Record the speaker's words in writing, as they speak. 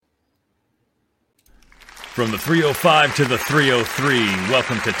From the 305 to the 303,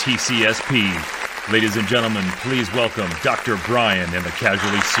 welcome to TCSP. Ladies and gentlemen, please welcome Dr. Brian and the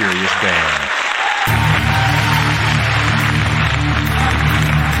Casually Serious Band.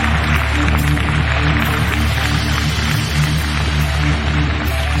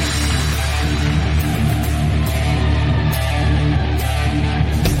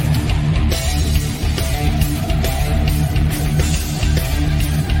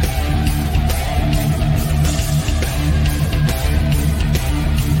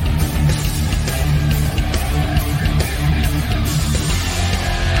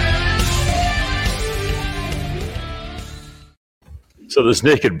 So this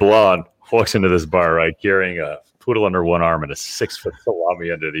naked blonde walks into this bar, right, carrying a poodle under one arm and a 6-foot salami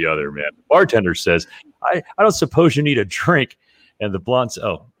under the other, man. The bartender says, I don't suppose you need a drink. And the blonde says,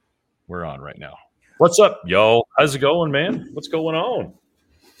 oh, we're on right now. What's up, yo? How's it going, man? What's going on?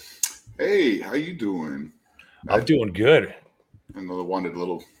 Hey, how you doing? I'm doing good. I wanted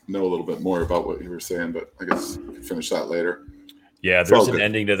know a little bit more about what you were saying, but I guess we can finish that later. Yeah, there's an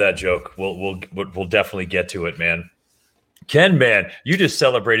ending to that joke. We'll definitely get to it, man. Ken, man, you just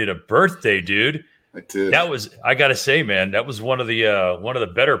celebrated a birthday, dude. I did. I gotta say, man, that was one of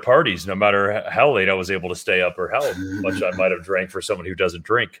the better parties. No matter how late I was able to stay up or how much I might have drank for someone who doesn't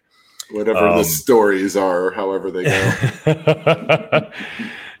drink. Whatever the stories are, however they go.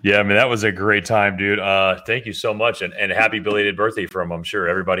 Yeah, I mean, that was a great time, dude. Thank you so much, and happy belated birthday from, I'm sure,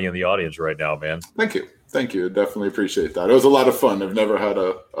 everybody in the audience right now, man. Thank you. Definitely appreciate that. It was a lot of fun. I've never had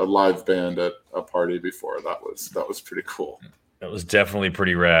a live band at a party before. That was pretty cool. That was definitely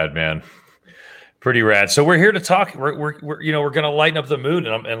pretty rad, man. Pretty rad. So we're here to talk. We're going to lighten up the mood,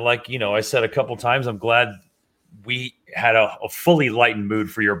 and like I said a couple times, I'm glad we had a fully lightened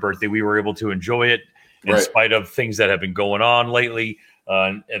mood for your birthday. We were able to enjoy it in spite of things that have been going on lately,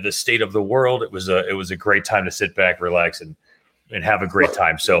 and the state of the world. It was a great time to sit back, relax, and have a great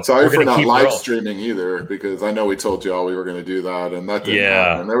time. So sorry for not live streaming either, because I know we told you all we were going to do that, and that didn't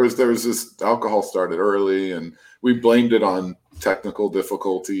happen. There was this alcohol started early, and we blamed it on technical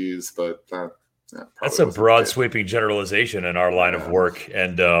difficulties, but that's a broad sweeping generalization in our line of work,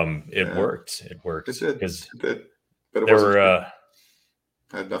 and it worked. It worked. It did. But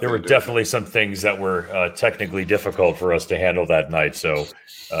there were definitely some things that were technically difficult for us to handle that night. So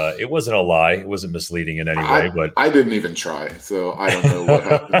it wasn't a lie. It wasn't misleading in any way. But I didn't even try. So I don't know what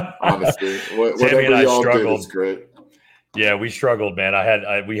happened, honestly. Whatever you all did was great. Yeah, we struggled, man.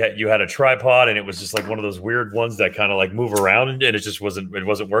 You had a tripod, and it was just like one of those weird ones that kind of like move around, and it just wasn't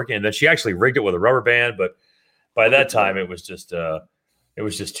working. And then she actually rigged it with a rubber band, but by that time it was just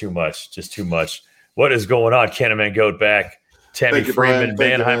too much. What is going on? Candyman Goat back. Tammy Freeman,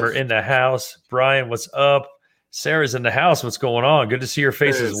 Banheimer in the house. Brian, what's up? Sarah's in the house. What's going on? Good to see your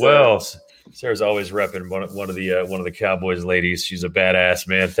face as well. Sarah's always repping one of the Cowboys ladies. She's a badass,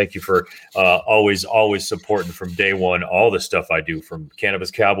 man. Thank you for always supporting from day one all the stuff I do, from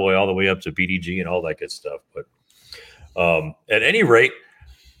Cannabis Cowboy all the way up to BDG and all that good stuff. But at any rate,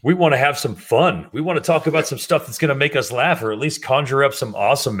 we want to have some fun. We want to talk about some stuff that's going to make us laugh, or at least conjure up some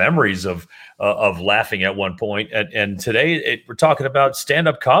awesome memories of laughing at one point. And today we're talking about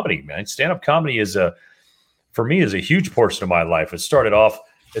stand-up comedy, man. Stand-up comedy for me is a huge portion of my life. It started off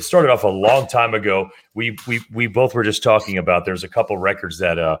a long time ago. We both were just talking about, there's a couple records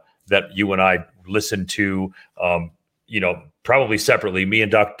that you and I listened to, probably separately. Me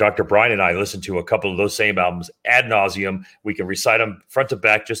and Dr. Brian and I listened to a couple of those same albums ad nauseum. We can recite them front to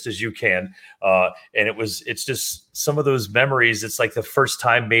back just as you can. And it's just some of those memories. It's like the first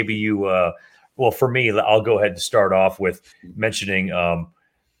time maybe you, for me, I'll go ahead and start off with mentioning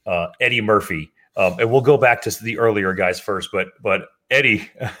Eddie Murphy. And we'll go back to the earlier guys first, but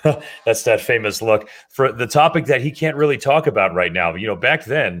Eddie, that's that famous look for the topic that he can't really talk about right now. Back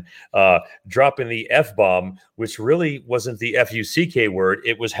then, dropping the F-bomb, which really wasn't the F-U-C-K word.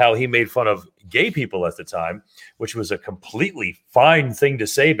 It was how he made fun of gay people at the time, which was a completely fine thing to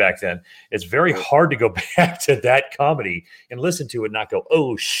say back then. It's very hard to go back to that comedy and listen to it and not go,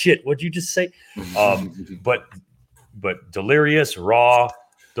 oh shit, what'd you just say? But Delirious, Raw,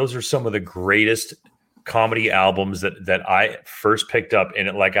 those are some of the greatest comedy albums that I first picked up.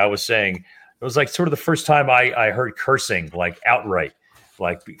 And like I was saying, it was like sort of the first time I heard cursing, like outright,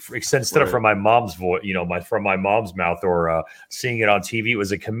 like instead of from my mom's voice, from my mom's mouth, or seeing it on TV. It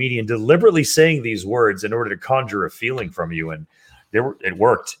was a comedian deliberately saying these words in order to conjure a feeling from you. And it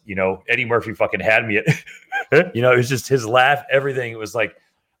worked. Eddie Murphy fucking had me. It was just his laugh, everything. It was like,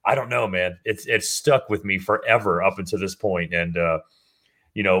 I don't know, man. It's stuck with me forever up until this point. And,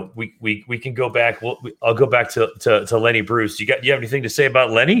 we can go back. I'll go back to Lenny Bruce. You have anything to say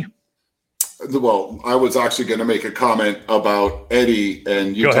about Lenny? Well, I was actually going to make a comment about Eddie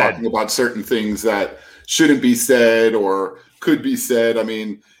and you talking about certain things that shouldn't be said or could be said. I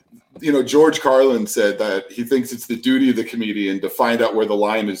mean, George Carlin said that he thinks it's the duty of the comedian to find out where the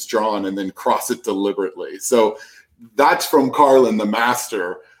line is drawn and then cross it deliberately. So that's from Carlin, the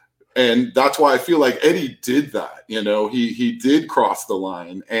master. And that's why I feel like Eddie did that. He did cross the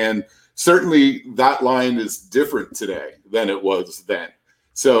line. And certainly that line is different today than it was then.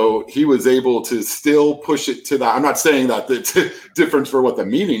 So he was able to still push it to that. I'm not saying that it's different for what the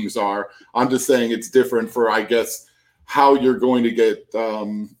meanings are. I'm just saying it's different for, I guess, how you're going to get,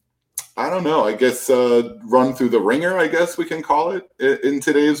 I don't know, I guess run through the ringer, I guess we can call it in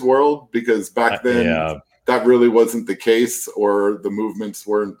today's world, because back then that really wasn't the case, or the movements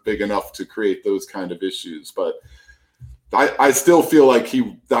weren't big enough to create those kind of issues. But I still feel like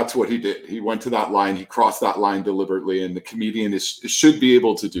that's what he did. He went to that line, he crossed that line deliberately, and the comedian should be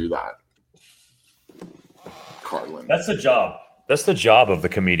able to do that. Carlin. That's the job. That's the job of the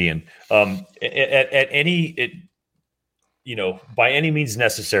comedian. By any means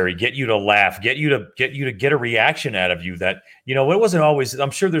necessary, get you to laugh, get you to get a reaction out of you that, it wasn't always,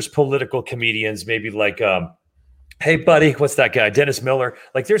 I'm sure there's political comedians, maybe like, hey, buddy, what's that guy? Dennis Miller.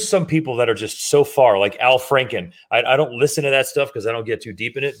 Like, there's some people that are just so far, like Al Franken. I don't listen to that stuff because I don't get too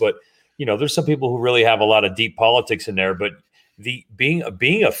deep in it. But, there's some people who really have a lot of deep politics in there. But being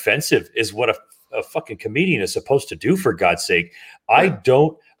offensive is what a fucking comedian is supposed to do, for God's sake. I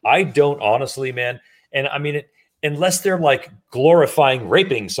don't honestly, man. And I mean, unless they're like glorifying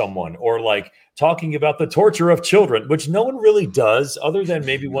raping someone or like talking about the torture of children, which no one really does other than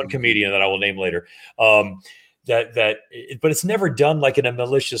maybe one comedian that I will name later. But it's never done like in a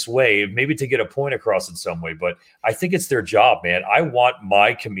malicious way, maybe to get a point across in some way. But I think it's their job, man. I want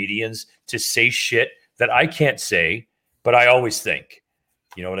my comedians to say shit that I can't say, but I always think.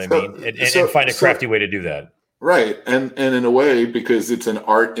 You know what I mean? And find a crafty way to do that. Right. And in a way, because it's an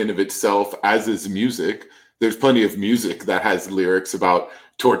art in of itself, as is music, there's plenty of music that has lyrics about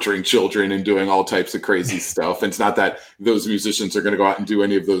torturing children and doing all types of crazy stuff. And it's not that those musicians are going to go out and do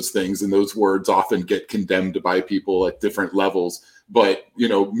any of those things. And those words often get condemned by people at different levels. But,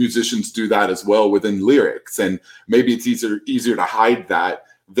 musicians do that as well within lyrics. And maybe it's easier to hide that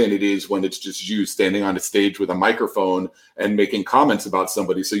than it is when it's just you standing on a stage with a microphone and making comments about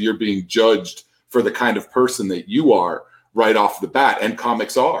somebody. So you're being judged for the kind of person that you are right off the bat. And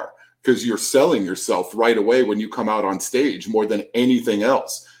comics are. Because you're selling yourself right away when you come out on stage more than anything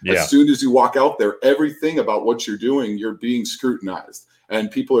else. Yeah. As soon as you walk out there, everything about what you're doing, you're being scrutinized. And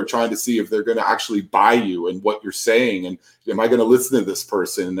people are trying to see if they're going to actually buy you and what you're saying. And am I going to listen to this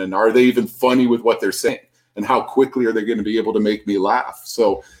person? And are they even funny with what they're saying? And how quickly are they going to be able to make me laugh?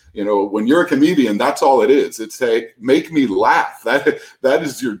 So, when you're a comedian, that's all it is. It's, hey, make me laugh. That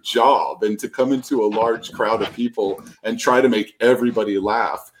is your job. And to come into a large crowd of people and try to make everybody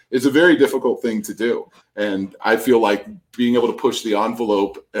laugh is a very difficult thing to do. And I feel like being able to push the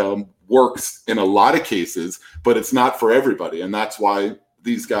envelope works in a lot of cases, but it's not for everybody. And that's why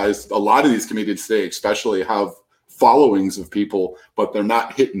these guys, a lot of these comedians today especially, have followings of people, but they're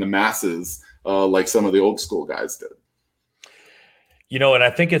not hitting the masses like some of the old school guys did. And I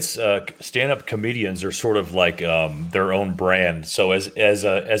think it's stand-up comedians are sort of like their own brand. So as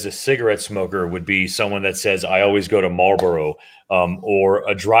a cigarette smoker would be someone that says, I always go to Marlboro, or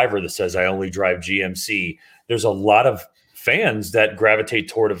a driver that says, I only drive GMC. There's a lot of fans that gravitate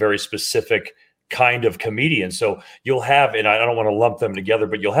toward a very specific kind of comedian. So you'll have, and I don't want to lump them together,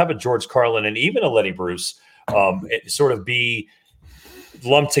 but you'll have a George Carlin and even a Lenny Bruce sort of be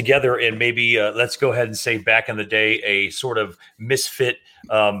lumped together in maybe let's go ahead and say back in the day, a sort of misfit,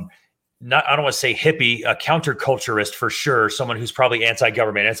 I don't want to say hippie, a counterculturist for sure, someone who's probably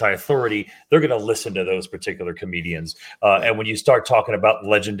anti-government, anti-authority. They're going to listen to those particular comedians. And when you start talking about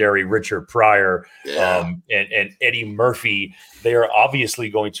legendary Richard Pryor and Eddie Murphy, they are obviously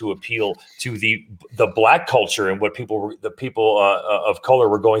going to appeal to the black culture and what the people of color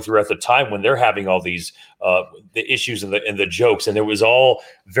were going through at the time when they're having all these the issues and the jokes. And it was all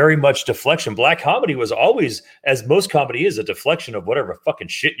very much deflection. Black comedy was always, as most comedy is, a deflection of whatever fucking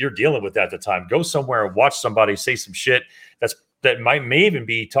shit you're dealing with at the time. Go somewhere and watch somebody say some shit that may even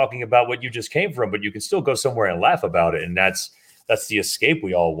be talking about what you just came from, but you can still go somewhere and laugh about it. And that's the escape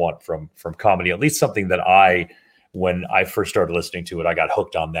we all want from comedy. At least something that when I first started listening to it, I got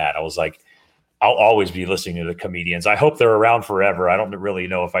hooked on that. I was like, I'll always be listening to the comedians. I hope they're around forever. I don't really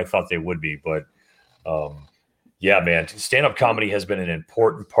know if I thought they would be, but yeah, man, stand-up comedy has been an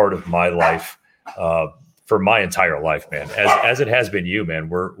important part of my life for my entire life, man. As it has been you, man.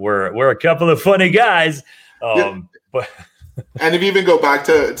 We're a couple of funny guys, but And if you even go back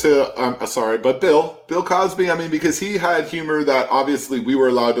to sorry, but Bill Cosby, I mean, because he had humor that obviously we were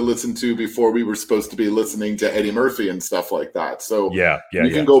allowed to listen to before we were supposed to be listening to Eddie Murphy and stuff like that. So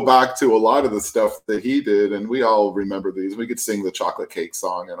you can go back to a lot of the stuff that he did, and we all remember these. We could sing the Chocolate Cake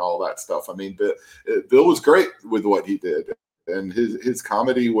song and all that stuff. I mean, Bill was great with what he did, and his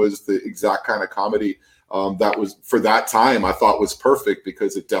comedy was the exact kind of comedy that was, for that time, I thought was perfect,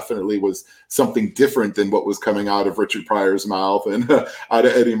 because it definitely was something different than what was coming out of Richard Pryor's mouth and out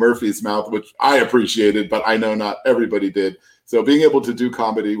of Eddie Murphy's mouth, which I appreciated, but I know not everybody did. So being able to do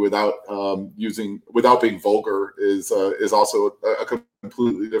comedy without being vulgar is also a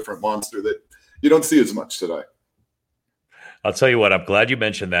completely different monster that you don't see as much today. I'll tell you what, I'm glad you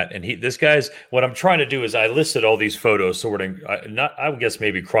mentioned that. And what I'm trying to do is I listed all these photos sorting, I would guess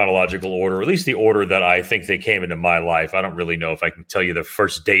maybe chronological order, or at least the order that I think they came into my life. I don't really know if I can tell you the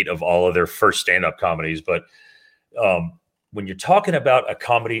first date of all of their first stand-up comedies, but when you're talking about a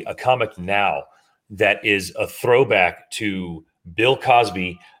comic now that is a throwback to Bill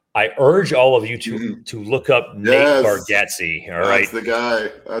Cosby, I urge all of you to look up Nate Bargatze. All right, that's the guy.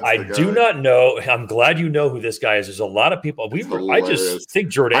 I do not know. I'm glad you know who this guy is. There's a lot of people. I just think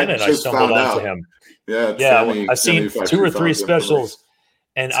Jordana and I stumbled onto him. Yeah. I've seen 2 or 3 specials,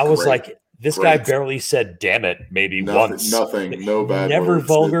 and I was like, this guy barely said "damn it" maybe once. Nothing. No bad. Never words.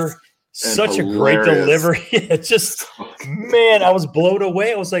 Vulgar. Such a great delivery. It's just, man, I was blown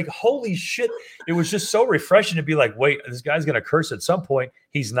away. I was like, holy shit. It was just so refreshing to be like, wait, this guy's going to curse at some point.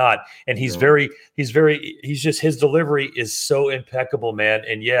 He's not. And his delivery is so impeccable, man.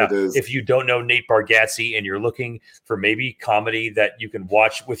 And if you don't know Nate Bargatze and you're looking for maybe comedy that you can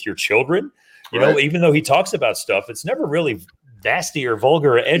watch with your children, you know, even though he talks about stuff, it's never really nasty or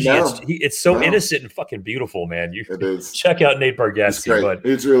vulgar or edgy. It's so innocent and fucking beautiful, man. Check out Nate Bargatze. But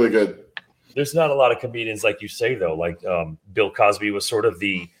it's really good. There's not a lot of comedians like you say, though. Like Bill Cosby was sort of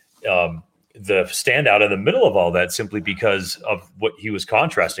the standout in the middle of all that, simply because of what he was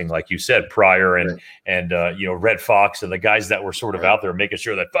contrasting, like you said, Pryor and Red Fox and the guys that were sort of out there making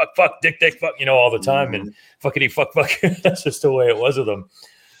sure that fuck, dick, fuck, all the time, and fuckity fuck. That's just the way it was with them.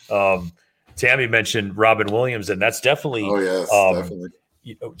 Tammy mentioned Robin Williams, and that's definitely definitely.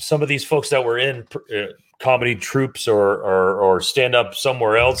 Some of these folks that were in comedy troupes or stand up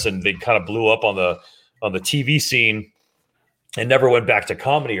somewhere else, and they kind of blew up on the TV scene and never went back to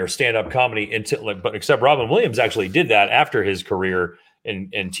comedy or stand up comedy except Robin Williams actually did that after his career in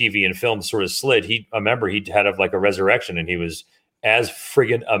TV and film sort of slid. I remember he had a resurrection, and he was as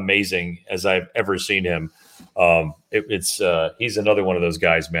friggin' amazing as I've ever seen him. He's another one of those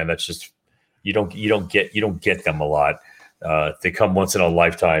guys, man. That's just, you don't get them a lot. They come once in a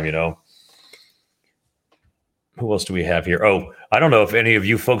lifetime, Who else do we have here? Oh, I don't know if any of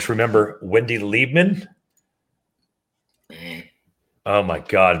you folks remember Wendy Liebman. Oh my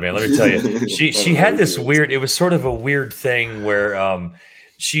God, man! Let me tell you, she had this weird. It was sort of a weird thing where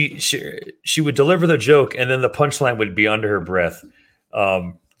she would deliver the joke, and then the punchline would be under her breath.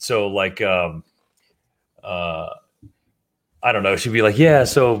 I don't know. She'd be like, "Yeah,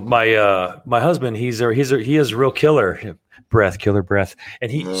 so my husband, he is a real killer breath,"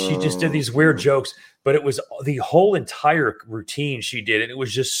 and she just did these weird jokes. But it was the whole entire routine she did, and it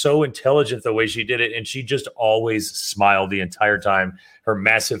was just so intelligent the way she did it, and she just always smiled the entire time. Her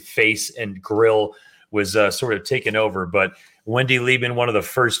massive face and grill was sort of taken over. But Wendy Liebman, one of the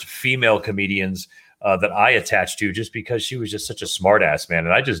first female comedians that I attached to, just because she was just such a smart ass, man,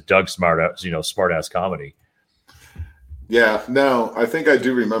 and I just dug smart ass comedy. Yeah, no, I think I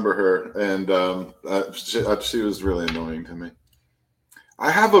do remember her, and she was really annoying to me. I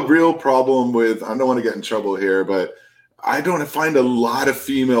have a real problem with, I don't want to get in trouble here, but I don't find a lot of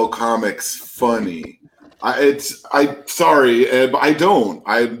female comics funny. Sorry, but I don't.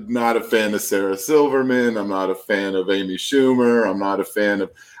 I'm not a fan of Sarah Silverman. I'm not a fan of Amy Schumer. I'm not a fan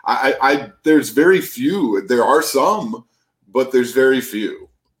of, there's very few. There are some, but there's very few.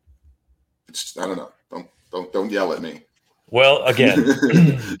 I don't know. Don't yell at me. Well, again,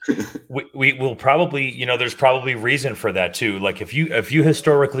 we will probably, there's probably reason for that too. Like if you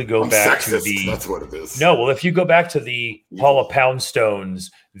historically go back sexist, to that's what it is. No, well, if you go back to the Paula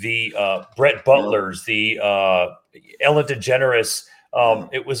Poundstones, the Brett Butlers, the Ellen DeGeneres,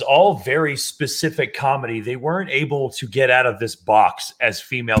 it was all very specific comedy. They weren't able to get out of this box as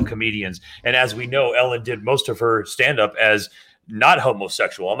female comedians. And as we know, Ellen did most of her stand-up as not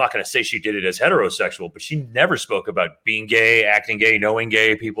homosexual. I'm not going to say she did it as heterosexual, but she never spoke about being gay, acting gay, knowing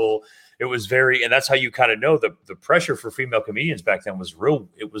gay people. It was and that's how you kind of know the pressure for female comedians back then was real.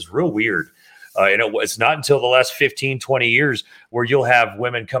 It was real weird. It's not until the last 15, 20 years where you'll have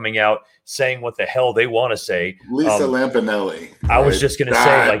women coming out saying what the hell they want to say. Lisa Lampanelli. I was just going to say,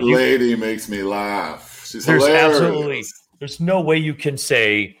 that lady makes me laugh. She's hilarious. There's no way you can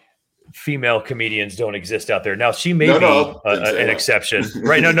say female comedians don't exist out there. Now she may be an exception,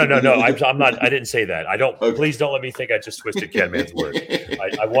 right? No. I'm not. I didn't say that. I don't. Okay. Please don't let me think I just twisted Ken Man's word.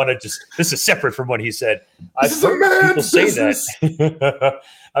 I want to just. This is separate from what he said. I've heard people say that.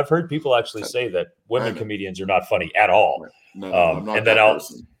 I've heard people actually say that women comedians are not funny at all. No, I'm not that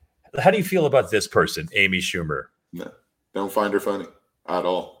person. How do you feel about this person, Amy Schumer? No, don't find her funny at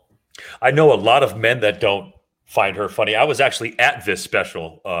all. I know a lot of men that don't find her funny. I was actually at this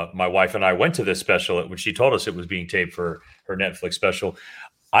special. My wife and I went to this special when she told us it was being taped for her Netflix special.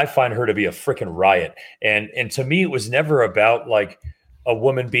 I find her to be a freaking riot. And to me, it was never about like a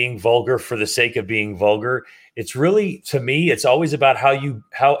woman being vulgar for the sake of being vulgar. It's really, to me, it's always about how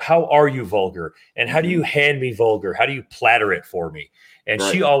are you vulgar, and how do you hand me vulgar? How do you platter it for me? And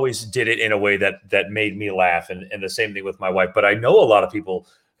right. She always did it in a way that made me laugh. And the same thing with my wife. But I know a lot of people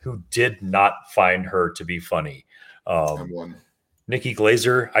who did not find her to be funny. Nikki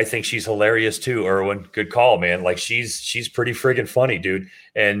Glaser, I think she's hilarious too. Erwin, good call, man. Like she's pretty friggin' funny, dude.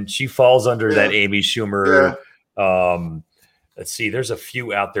 And she falls under that Amy Schumer. Yeah. Let's see, there's a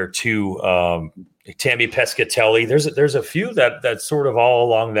few out there too. Tammy Pescatelli. There's a few that's sort of all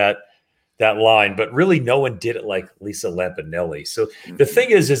along that line, but really no one did it like Lisa Lampanelli. So the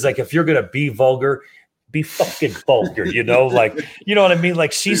thing is like, if you're going to be vulgar, be fucking vulgar, like, you know what I mean?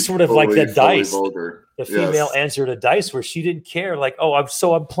 Like she's sort of like the dice, vulgar. The female answer to dice where she didn't care. Like, oh,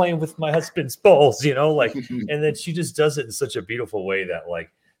 I'm playing with my husband's balls, like, and then she just does it in such a beautiful way that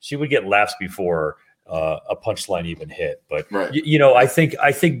like she would get laughs before a punchline even hit. But, right. I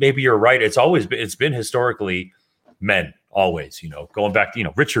think maybe you're right. It's been historically men always, going back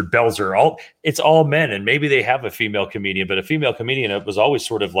to, Richard Belzer, it's all men, and maybe they have a female comedian, but a female comedian, it was always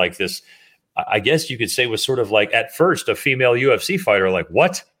sort of like this, I guess you could say, was sort of like at first a female UFC fighter, like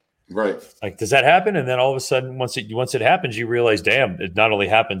what? Right. Like, does that happen? And then all of a sudden, once it happens, you realize, damn, it not only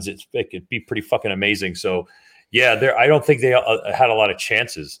happens, it could be pretty fucking amazing. So yeah, I don't think they had a lot of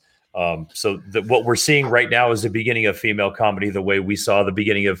chances. So what we're seeing right now is the beginning of female comedy, the way we saw the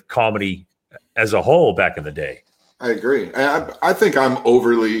beginning of comedy as a whole back in the day. I agree. I think I'm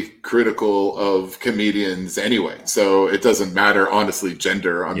overly critical of comedians anyway. So it doesn't matter, honestly,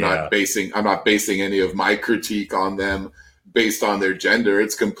 gender. I'm not basing any of my critique on them based on their gender.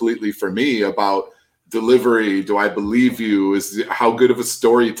 It's completely, for me, about delivery. Do I believe you? How good of a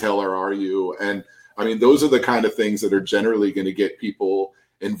storyteller are you? And I mean, those are the kind of things that are generally going to get people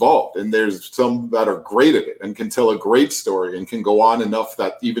involved. And there's some that are great at it and can tell a great story and can go on enough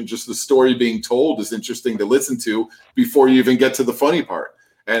that even just the story being told is interesting to listen to before you even get to the funny part.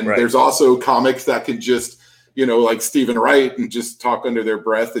 And there's also comics that can just, like Stephen Wright, and just talk under their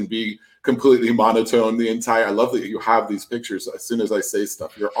breath and be completely monotone the entire. I love that you have these pictures as soon as I say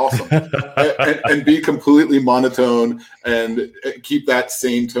stuff. You're awesome. and be completely monotone and keep that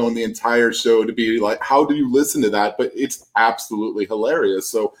same tone the entire show, to be like, how do you listen to that? But it's absolutely hilarious.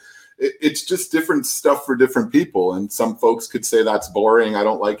 So it's just different stuff for different people. And some folks could say that's boring. I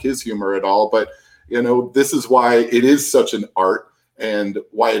don't like his humor at all. But, this is why it is such an art, and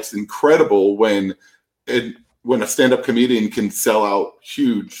why it's incredible when a stand-up comedian can sell out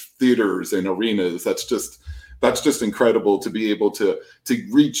huge theaters and arenas. That's just incredible to be able to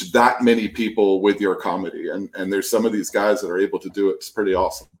reach that many people with your comedy. And there's some of these guys that are able to do it. It's pretty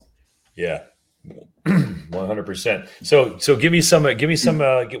awesome. Yeah. 100%. So give me some,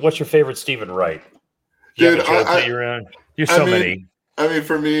 what's your favorite Stephen Wright? Dude, You're so many. I mean,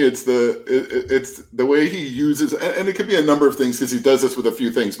 for me, it's the way he uses, and it could be a number of things because he does this with a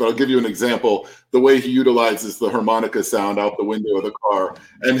few things, but I'll give you an example. The way he utilizes the harmonica sound out the window of the car,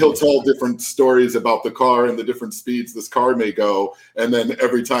 and he'll tell different stories about the car and the different speeds this car may go. And then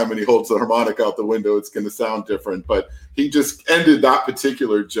every time when he holds the harmonica out the window, it's going to sound different. But he just ended that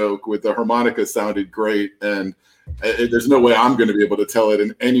particular joke with the harmonica sounded great. And there's no way I'm going to be able to tell it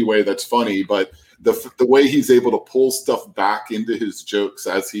in any way that's funny, but the way he's able to pull stuff back into his jokes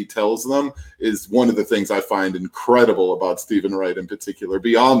as he tells them is one of the things I find incredible about Stephen Wright in particular,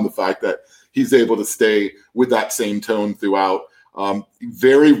 beyond the fact that he's able to stay with that same tone throughout.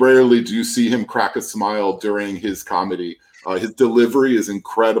 Very rarely do you see him crack a smile during his comedy. His delivery is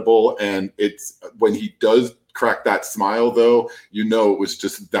incredible, and it's when he does crack that smile, though, it was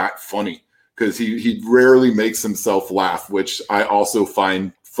just that funny, because he rarely makes himself laugh, which I also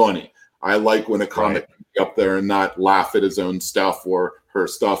find funny. I like when a comic can be up there and not laugh at his own stuff or her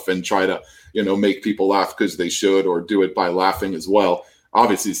stuff and try to, make people laugh because they should, or do it by laughing as well.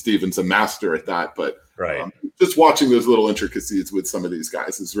 Obviously, Steven's a master at that, but right. Just watching those little intricacies with some of these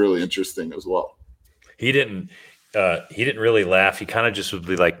guys is really interesting as well. He didn't really laugh. He kind of just would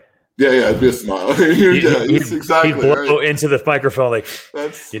be like, yeah, I'd be a smile. He'd blow into the microphone like,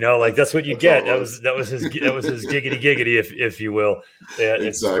 that's what you get. That was his giggity if you will. Yeah,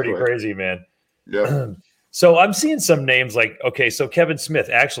 it's pretty crazy, man. Yeah. So I'm seeing some names like, okay, so Kevin Smith.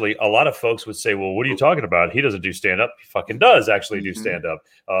 Actually, a lot of folks would say, well, what are you talking about? He doesn't do stand-up. He fucking does actually do stand-up.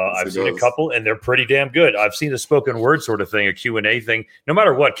 I've seen a couple, and they're pretty damn good. I've seen a spoken word sort of thing, a Q&A thing. No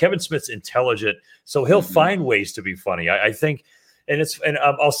matter what, Kevin Smith's intelligent, so he'll find ways to be funny. I think, and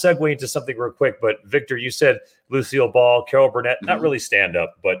I'll segue into something real quick, but Victor, you said Lucille Ball, Carol Burnett, not really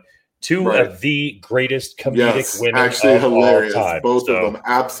stand-up, but two of the greatest comedic women actually of hilarious. all time. Both of them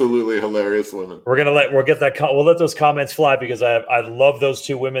absolutely hilarious women. We'll let those comments fly because I love those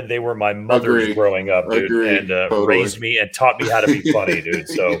two women. They were my mothers growing up, dude, and totally. Raised me and taught me how to be funny, dude.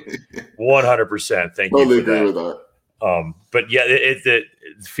 So 100%. Thank you for agree with that. But yeah, the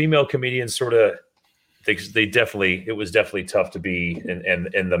female comedians sort of it was definitely tough to be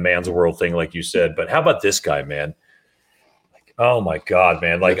in the man's world thing, like you said. But how about this guy, man? Oh my God,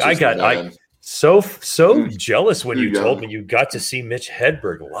 man! Like I so jealous when you told me you got to see Mitch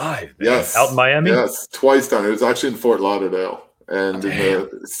Hedberg live, man, out in Miami. Yes, twice done. It was actually in Fort Lauderdale and in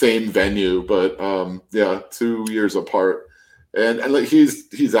the same venue, but 2 years apart. And like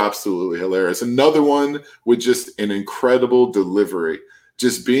he's absolutely hilarious. Another one with just an incredible delivery.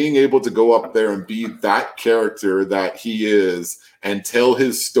 Just being able to go up there and be that character that he is and tell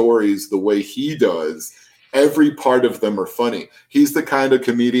his stories the way he does. Every part of them are funny. He's the kind of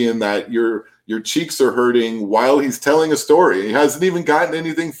comedian that your cheeks are hurting while he's telling a story. He hasn't even gotten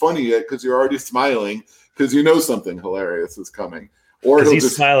anything funny yet because you're already smiling because you know something hilarious is coming. Or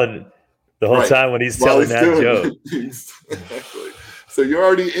he's smiling the whole time when he's telling that joke. Exactly. So you're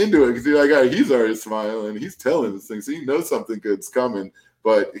already into it because you're like, he's already smiling. He's telling this thing, so you know something good's coming.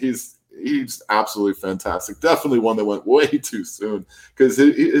 But he's absolutely fantastic. Definitely one that went way too soon because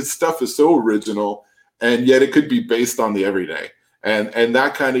his stuff is so original. And yet it could be based on the everyday. And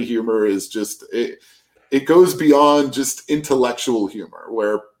that kind of humor is just, it goes beyond just intellectual humor,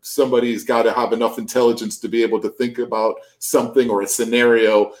 where somebody's got to have enough intelligence to be able to think about something or a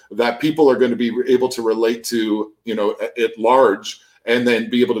scenario that people are going to be able to relate to, at large, and then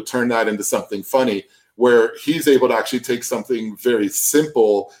be able to turn that into something funny, where he's able to actually take something very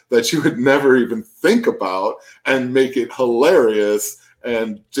simple that you would never even think about and make it hilarious.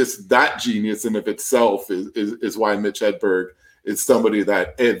 And just that genius in of itself is why Mitch Hedberg is somebody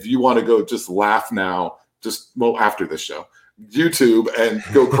that if you want to go just laugh now, after this show, YouTube and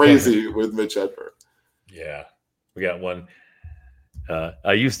go crazy with Mitch Hedberg. Yeah, we got one.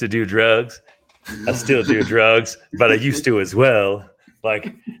 I used to do drugs. I still do drugs, but I used to as well.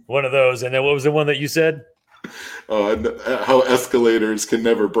 Like one of those. And then what was the one that you said? How escalators can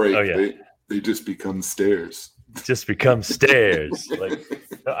never break. Oh, yeah. They just become stairs. Just become stairs. Like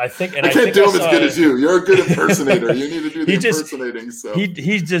I can't do them as good as you. You're a good impersonator. You need to do the impersonating. So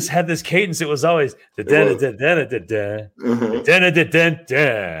he just had this cadence. It was always like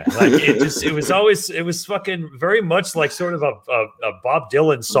it was fucking very much like sort of a Bob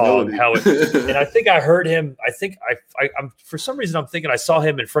Dylan song. And I think I heard him. I'm for some reason I'm thinking I saw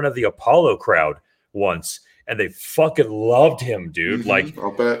him in front of the Apollo crowd once. And they fucking loved him, dude. Like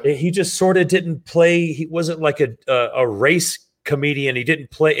he just sort of didn't play. He wasn't like a race comedian. He didn't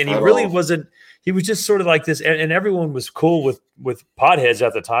play, and he really wasn't. He was just sort of like this, and everyone was cool with potheads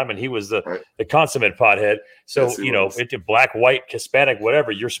at the time, and he was the consummate pothead. So it's black, white, Hispanic,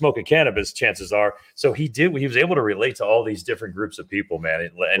 whatever. You're smoking cannabis, chances are. So he was able to relate to all these different groups of people, man.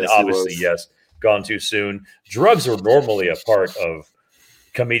 And obviously, gone too soon. Drugs are normally a part of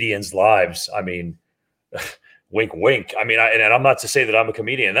comedians' lives. I mean. Wink, wink. I mean, and I'm not to say that I'm a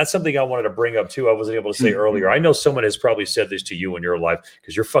comedian. That's something I wanted to bring up too. I wasn't able to say earlier. I know someone has probably said this to you in your life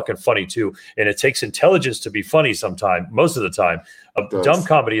because you're fucking funny too. And it takes intelligence to be funny sometimes. Most of the time, dumb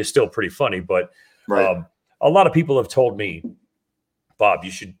comedy is still pretty funny. But a lot of people have told me, Bob,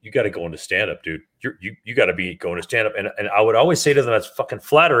 you got to go into stand-up, dude. You got to be going to stand-up. And I would always say to them, that's fucking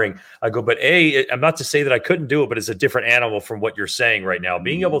flattering. I go, but I'm not to say that I couldn't do it, but it's a different animal from what you're saying right now.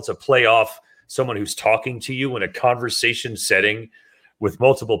 Being able to play off someone who's talking to you in a conversation setting with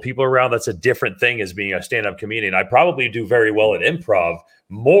multiple people around, that's a different thing as being a stand-up comedian. I probably do very well at improv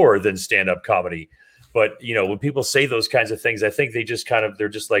more than stand-up comedy. But, when people say those kinds of things, I think they're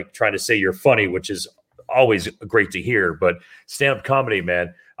just like trying to say you're funny, which is always great to hear. But stand-up comedy,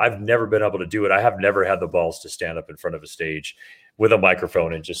 man, I've never been able to do it. I have never had the balls to stand up in front of a stage. with a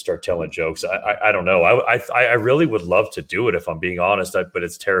microphone and just start telling jokes. I don't know. I really would love to do it if I'm being honest, but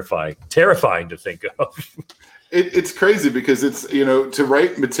it's terrifying to think of. It's crazy because it's, to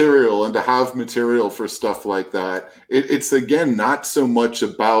write material and to have material for stuff like that. It's again, not so much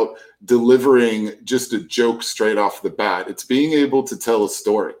about delivering just a joke straight off the bat. It's being able to tell a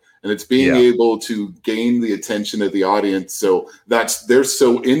story, and it's being able to gain the attention of the audience. So they're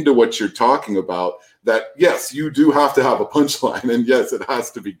so into what you're talking about that, yes, you do have to have a punchline, and yes, it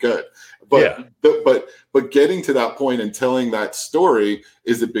has to be good. But getting to that point and telling that story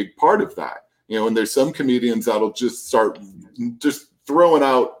is a big part of that. And there's some comedians that'll just start just throwing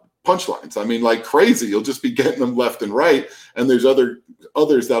out punchlines. I mean, like crazy. You'll just be getting them left and right. And there's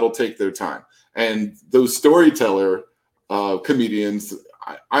others that'll take their time. And those storyteller comedians,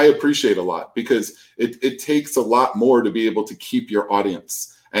 I appreciate a lot, because it takes a lot more to be able to keep your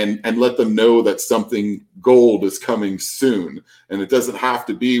audience and let them know that something gold is coming soon. And it doesn't have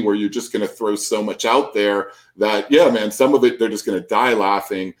to be where you're just going to throw so much out there that, some of it, they're just going to die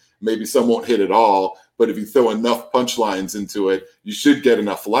laughing. Maybe some won't hit at all, but if you throw enough punchlines into it, you should get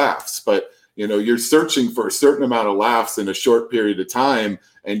enough laughs. But, you're searching for a certain amount of laughs in a short period of time,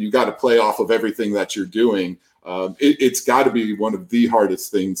 and you got to play off of everything that you're doing. It's got to be one of the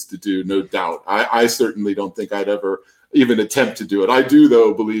hardest things to do, no doubt. I certainly don't think I'd ever even attempt to do it. I do,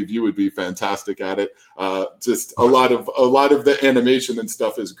 though, believe you would be fantastic at it. Just a lot of the animation and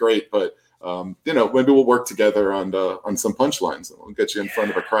stuff is great, but maybe we'll work together on some punchlines, and we'll get you in front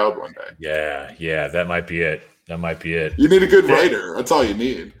of a crowd one day. Yeah, that might be it. You need a good writer. That's all you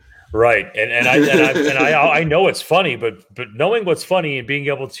need. Right, and I know it's funny, but knowing what's funny and being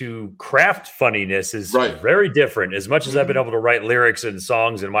able to craft funniness is very different. As much as I've been able to write lyrics and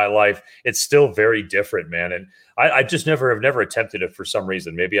songs in my life, it's still very different, man. And I just have never attempted it for some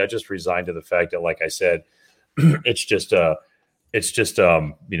reason. Maybe I just resigned to the fact that, like I said, it's just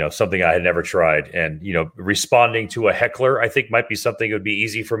something I had never tried. And, responding to a heckler, I think might be something that would be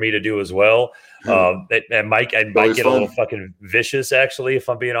easy for me to do as well. And might get a little fucking vicious, actually, if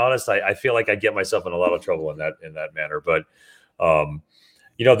I'm being honest. I feel like I'd get myself in a lot of trouble in that manner. But,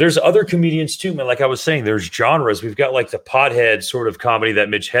 there's other comedians too, man. Like I was saying, there's genres. We've got like the pothead sort of comedy that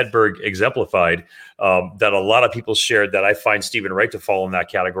Mitch Hedberg exemplified, that a lot of people shared, that I find Stephen Wright to fall in that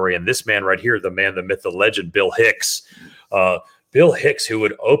category. And this man right here, the man, the myth, the legend, Bill Hicks, who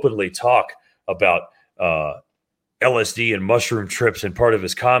would openly talk about LSD and mushroom trips and part of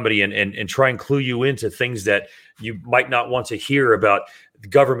his comedy, and try and clue you into things that you might not want to hear about the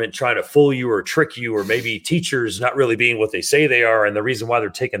government trying to fool you or trick you, or maybe teachers not really being what they say they are. And the reason why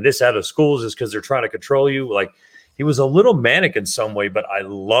they're taking this out of schools is because they're trying to control you. Like, he was a little manic in some way, but I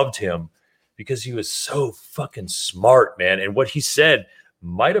loved him because he was so fucking smart, man. And what he said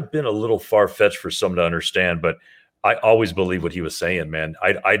might have been a little far-fetched for some to understand, but I always believe what he was saying, man.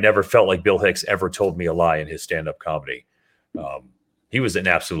 I never felt like Bill Hicks ever told me a lie in his stand-up comedy. He was an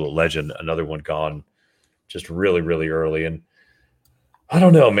absolute legend. Another one gone just really, really early. And I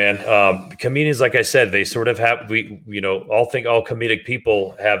don't know, man. Comedians, like I said, they sort of have, all comedic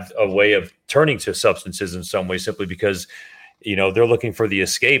people have a way of turning to substances in some way, simply because, they're looking for the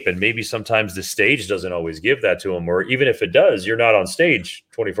escape. And maybe sometimes the stage doesn't always give that to them. Or even if it does, you're not on stage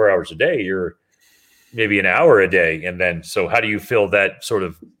 24 hours a day. You're maybe an hour a day. And then, so how do you fill that sort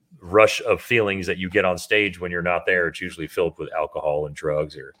of rush of feelings that you get on stage when you're not there? It's usually filled with alcohol and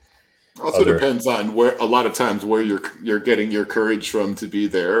drugs, or also depends on where, a lot of times, where you're getting your courage from to be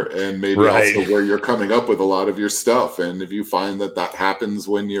there, and maybe also where you're coming up with a lot of your stuff. And if you find that happens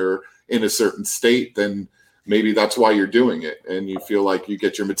when you're in a certain state, then maybe that's why you're doing it. And you feel like you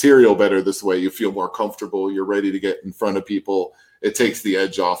get your material better this way. You feel more comfortable. You're ready to get in front of people. It takes the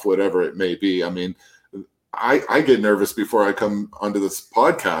edge off, whatever it may be. I mean, I get nervous before I come onto this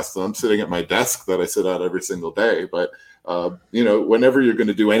podcast, and I'm sitting at my desk that I sit at every single day. But, whenever you're going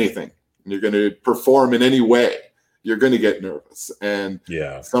to do anything, you're going to perform in any way, you're going to get nervous. And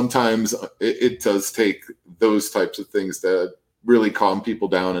sometimes it does take those types of things to really calm people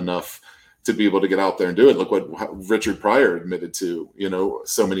down enough to be able to get out there and do it. Look what Richard Pryor admitted to,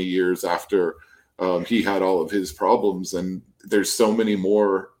 so many years after he had all of his problems. And there's so many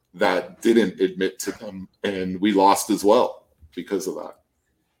more that didn't admit to them, and we lost as well because of that.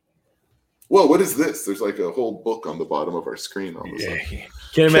 Well, what is this? There's like a whole book on the bottom of our screen. On this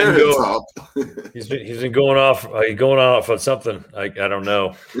Can't imagine go. He's been going off on something. I don't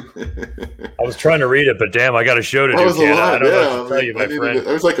know. I was trying to read it, but damn, I got a show to do. I don't know what to tell you, my friend.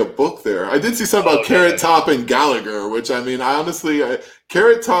 There's like a book there. I did see something about Carrot Top and Gallagher, which, I mean, I honestly,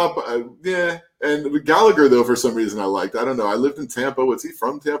 Carrot Top, And Gallagher, though, for some reason I liked. I don't know. I lived in Tampa. Was he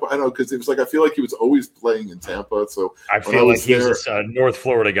from Tampa? I don't know, because it was like I feel like he was always playing in Tampa. So I when I feel like was he there, was a North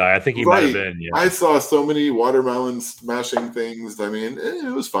Florida guy. I think he might have been. Yeah. I saw so many watermelon smashing things. I mean,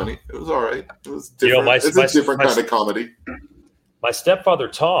 it was funny. It was all right. It was different. It's a different kind of comedy. My stepfather,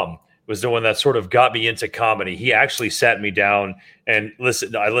 Tom, was the one that sort of got me into comedy. He actually sat me down and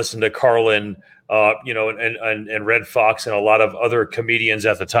listened. I listened to Carlin, and Red Fox and a lot of other comedians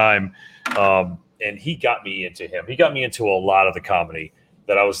at the time. And he got me into him. He got me into a lot of the comedy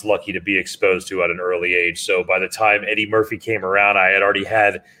that I was lucky to be exposed to at an early age. So by the time Eddie Murphy came around, I had already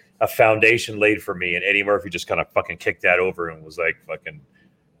had a foundation laid for me. And Eddie Murphy just kind of fucking kicked that over and was like fucking,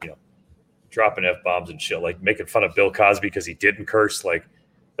 dropping F-bombs and shit, like making fun of Bill Cosby because he didn't curse. Like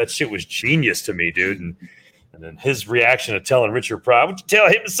that shit was genius to me, dude. And then his reaction to telling Richard Pryor, "Would you tell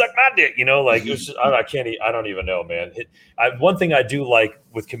him to suck my dick?" Like it was just, I don't even know, man. One thing I do like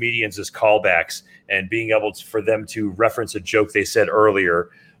with comedians is callbacks and being able for them to reference a joke they said earlier,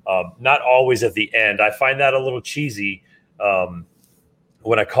 not always at the end. I find that a little cheesy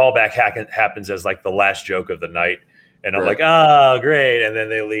when a callback happens as like the last joke of the night. And I'm like, oh, great. And then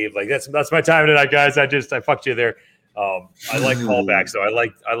they leave. Like, that's my time tonight, guys. I fucked you there. I like callbacks, though. I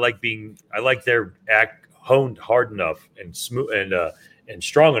like their act honed hard enough and smooth and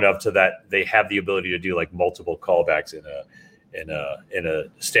strong enough to that they have the ability to do like multiple callbacks in a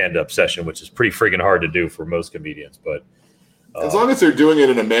stand-up session, which is pretty freaking hard to do for most comedians. But as long as they're doing it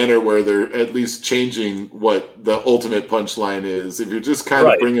in a manner where they're at least changing what the ultimate punchline is. If you're just kind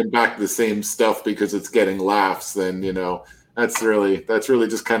of bringing back the same stuff because it's getting laughs, then that's really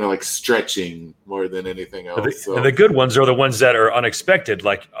just kind of like stretching more than anything else. And the good ones are the ones that are unexpected.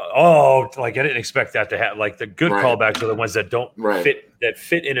 Like, I didn't expect that to happen. Like the good callbacks are the ones that don't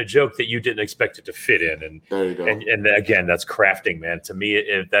fit in a joke that you didn't expect it to fit in. And there you go. And again, that's crafting, man. To me,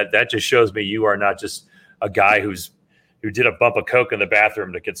 that just shows me you are not just a guy who did a bump of coke in the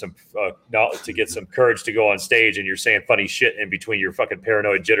bathroom to get some courage to go on stage, and you're saying funny shit in between your fucking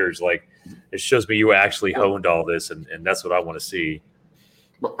paranoid jitters. Like, it shows me you actually honed all this, and that's what I want to see.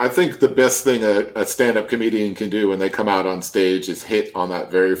 I think the best thing a stand-up comedian can do when they come out on stage is hit on that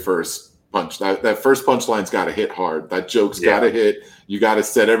very first punch. That first punchline's got to hit hard. That joke's got to hit. You got to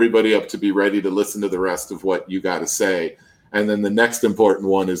set everybody up to be ready to listen to the rest of what you got to say, and then the next important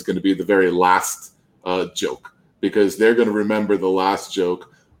one is going to be the very last joke. Because they're going to remember the last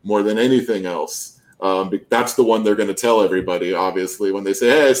joke more than anything else. That's the one they're going to tell everybody, obviously. When they say,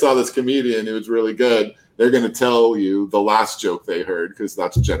 "Hey, I saw this comedian, it was really good," they're going to tell you the last joke they heard because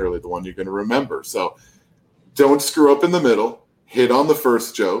that's generally the one you're going to remember. So don't screw up in the middle. Hit on the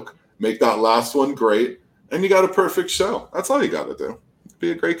first joke. Make that last one great. And you got a perfect show. That's all you got to do. Be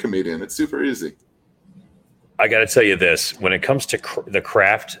a great comedian. It's super easy. I got to tell you this. When it comes to the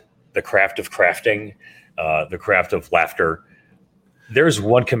craft of crafting, the craft of laughter. There's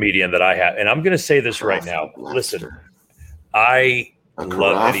one comedian that I have, and I'm going to say this right now. Listen, I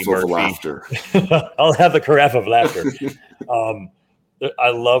love Eddie Murphy. I'll have the carafe of laughter. I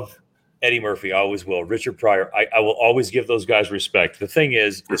love Eddie Murphy. I always will. Richard Pryor. I will always give those guys respect. The thing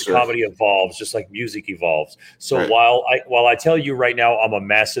is comedy evolves just like music evolves. So while I tell you right now I'm a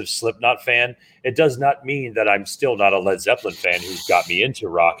massive Slipknot fan, it does not mean that I'm still not a Led Zeppelin fan who's got me into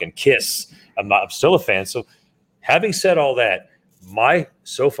rock and Kiss. I'm still a fan. So having said all that,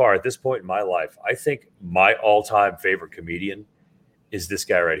 so far at this point in my life, I think my all-time favorite comedian is this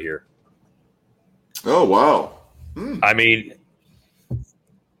guy right here. Oh, wow. I mean,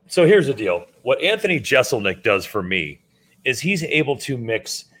 so here's the deal. What Anthony Jeselnik does for me is he's able to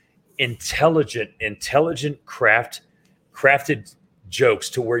mix intelligent crafted jokes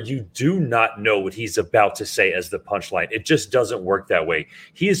to where you do not know what he's about to say as the punchline. It just doesn't work that way.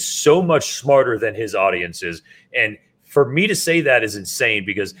 He is so much smarter than his audience is. And for me to say that is insane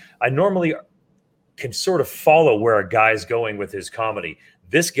because I normally can sort of follow where a guy's going with his comedy.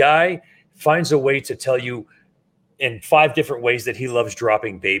 This guy finds a way to tell you in 5 different ways that he loves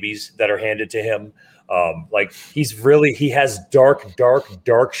dropping babies that are handed to him. He has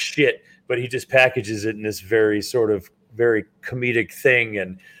dark shit, but he just packages it in this very comedic thing.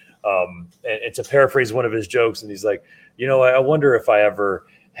 And to paraphrase one of his jokes, and he's like, I wonder if I ever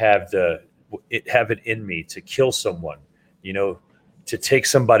have it in me to kill someone, to take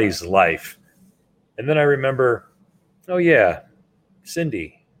somebody's life. And then I remember, oh yeah,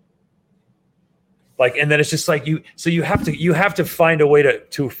 Cindy. And then it's just like you have to find a way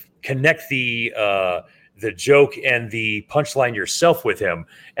to connect the joke and the punchline yourself with him.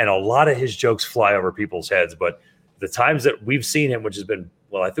 And a lot of his jokes fly over people's heads, but the times that we've seen him, which has been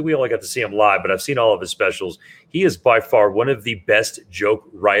well, I think we only got to see him live, but I've seen all of his specials. He is by far one of the best joke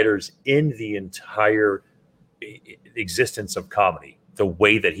writers in the entire existence of comedy. The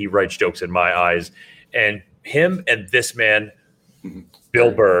way that he writes jokes in my eyes, and him and this man,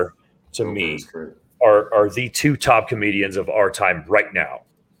 Bill Burr, to me, are the two top comedians of our time right now.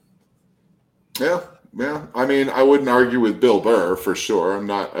 Yeah. I mean, I wouldn't argue with Bill Burr for sure. I'm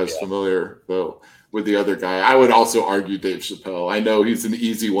not as familiar though with the other guy. I would also argue Dave Chappelle. I know he's an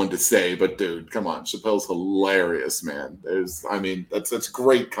easy one to say, but dude, come on, Chappelle's hilarious, man. That's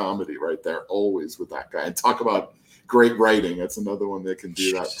great comedy right there, always with that guy. And talk about great writing. That's another one that can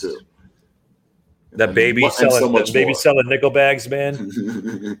do that too. That baby selling nickel bags,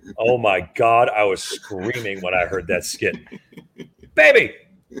 man. Oh my God, I was screaming when I heard that skit. Baby,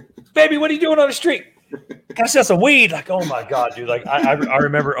 what are you doing on the street? Can I sell some weed? Like, oh my God, dude. Like, I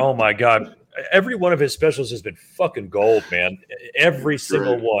remember, oh my God. Every one of his specials has been fucking gold, man. Every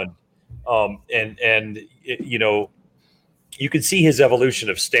single one. You know, you can see his evolution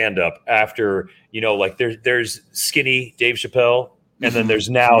of stand-up after, you know, like there's skinny Dave Chappelle, and then there's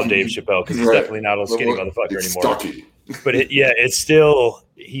now Dave Chappelle, because he's definitely not a skinny motherfucker anymore. Stocky. But he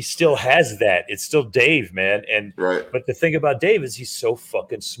still has that. It's still Dave, man. And but the thing about Dave is he's so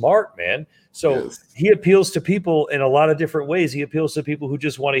fucking smart, man. So he appeals to people in a lot of different ways. He appeals to people who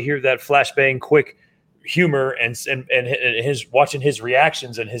just want to hear that flashbang quick humor and his watching his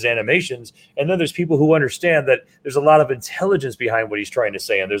reactions and his animations. And then there's people who understand that there's a lot of intelligence behind what he's trying to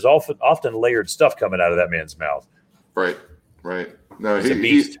say, and there's often layered stuff coming out of that man's mouth. Right. No, he's a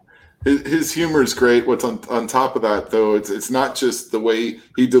beast. His humor is great. What's on top of that, though, it's not just the way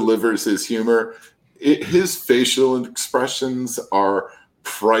he delivers his humor. His facial expressions are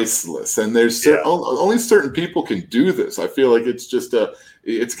priceless, and there's only certain people can do this. I feel like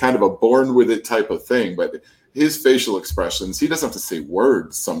it's kind of a born with it type of thing. But his facial expressions, he doesn't have to say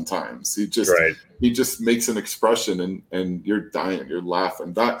words sometimes. He just makes an expression, and you're dying, you're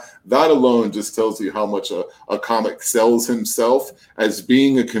laughing. That alone just tells you how much a comic sells himself as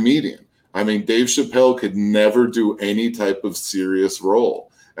being a comedian. I mean, Dave Chappelle could never do any type of serious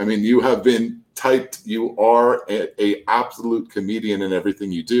role. I mean, you have been typed, you are a absolute comedian in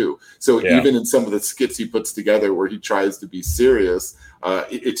everything you do. So even in some of the skits he puts together where he tries to be serious,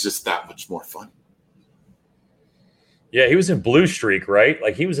 it's just that much more fun. Yeah, he was in Blue Streak, right?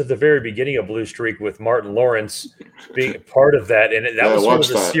 Like, he was at the very beginning of Blue Streak with Martin Lawrence being part of that, and that was sort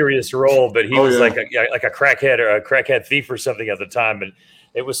of a serious role. But he was like a crackhead or a crackhead thief or something at the time, and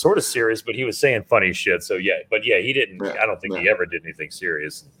it was sort of serious. But he was saying funny shit. So he didn't. I don't think he ever did anything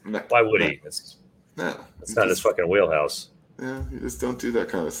serious. Why would he? It's not his fucking wheelhouse. Yeah, you just don't do that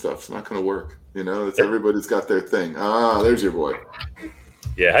kind of stuff. It's not going to work. You know, everybody's got their thing. There's your boy.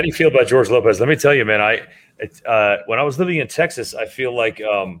 Yeah, how do you feel about George Lopez? Let me tell you, man. When I was living in Texas, I feel like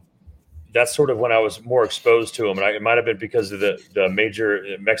that's sort of when I was more exposed to him, and it might have been because of the major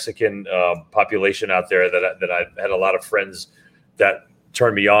Mexican population out there that I had a lot of friends that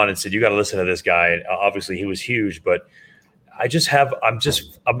turned me on and said, "You got to listen to this guy." And obviously, he was huge, but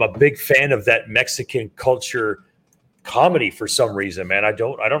I'm a big fan of that Mexican culture comedy for some reason, man. I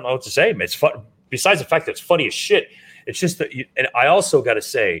don't know what to say, man. It's fun. Besides the fact that it's funny as shit, it's just that. And I also got to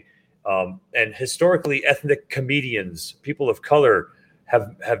say. And historically, ethnic comedians, people of color,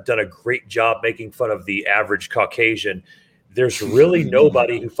 have done a great job making fun of the average Caucasian. There's really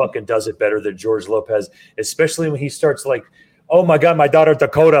nobody who fucking does it better than George Lopez, especially when he starts like, "Oh my God, my daughter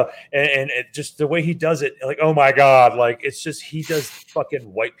Dakota," and just the way he does it, like, "Oh my God," like it's just he does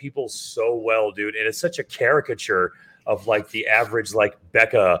fucking white people so well, dude, and it's such a caricature of like the average like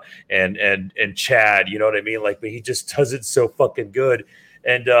Becca and Chad, you know what I mean? Like, but he just does it so fucking good.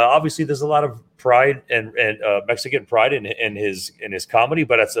 And obviously, there's a lot of pride and Mexican pride in his comedy,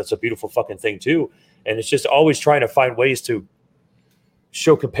 but that's a beautiful fucking thing too. And it's just always trying to find ways to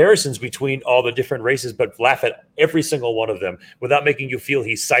show comparisons between all the different races, but laugh at every single one of them without making you feel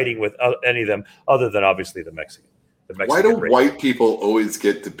he's siding with any of them, other than obviously the Mexican. Why do white people always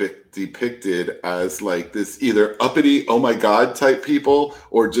get depicted as like this either uppity, oh my God type people,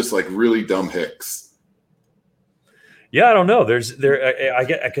 or just like really dumb hicks? Yeah, I don't know. There's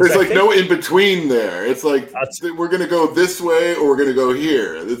like no in between there. It's like we're gonna go this way or we're gonna go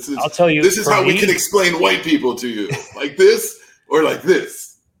here. I'll tell you. This is how we can explain white people to you, like this or like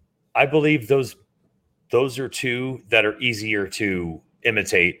this. I believe those are two that are easier to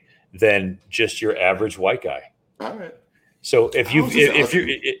imitate than just your average white guy. All right. So I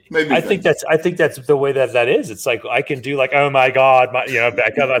think that's the way that is. It's like I can do like, oh my God,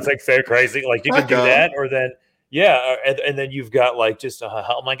 back up. That's like so crazy. Like you can do that, or then. Yeah, and then you've got like just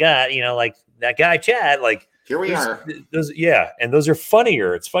oh my God, like that guy Chad, like Here we are. And those are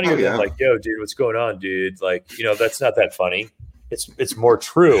funnier. It's funnier than yeah. like, yo, dude, what's going on, dude? Like, that's not that funny. It's more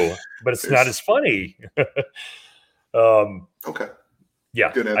true, but it's not as funny. Okay.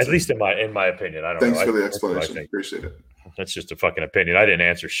 Yeah, good answer. At least in my opinion. I don't Thanks know. for the explanation. Appreciate it. That's just a fucking opinion. I didn't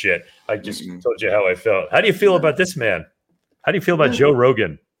answer shit. I just told you how I felt. How do you feel about this man? How do you feel about Joe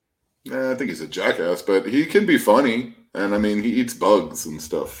Rogan? I think he's a jackass, but he can be funny. And I mean, he eats bugs and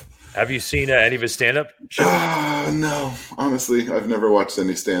stuff. Have you seen any of his stand-up shows? No. Honestly, I've never watched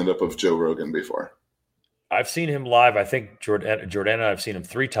any stand-up of Joe Rogan before. I've seen him live. I think Jordana, I've seen him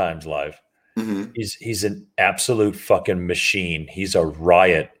 3 times live. Mm-hmm. He's an absolute fucking machine. He's a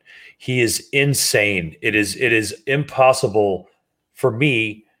riot. He is insane. It is impossible for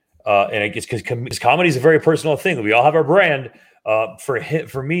me, and I guess because comedy is a very personal thing. We all have our brand.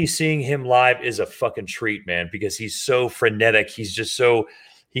 For me, seeing him live is a fucking treat, man, because he's so frenetic. He's just so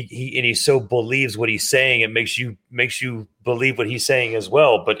he so believes what he's saying. It makes you believe what he's saying as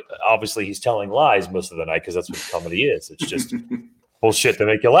well. But obviously, he's telling lies most of the night because that's what comedy is. It's just bullshit to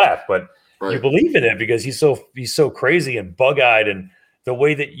make you laugh, but you believe in it because he's so crazy and bug-eyed, and the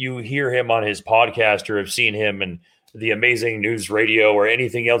way that you hear him on his podcast or have seen him and the Amazing News Radio or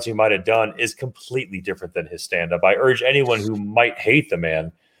anything else he might have done is completely different than his stand-up. I urge anyone who might hate the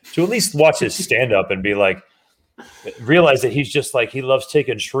man to at least watch his stand-up and be like, realize that he's just like, he loves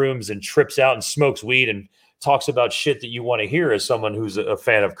taking shrooms and trips out and smokes weed and talks about shit that you want to hear as someone who's a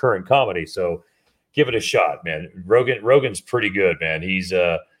fan of current comedy. So give it a shot, man. Rogan's pretty good, man.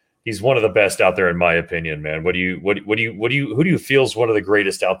 He's one of the best out there, in my opinion, man. Who do you feel is one of the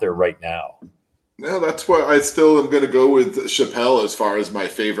greatest out there right now? No, that's why I still am going to go with Chappelle as far as my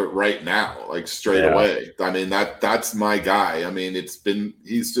favorite right now, like straight away. I mean, that's my guy. I mean,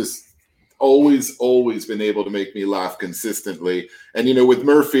 he's just always been able to make me laugh consistently. And, with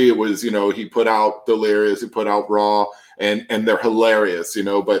Murphy, it was, he put out Delirious, he put out Raw, and they're hilarious,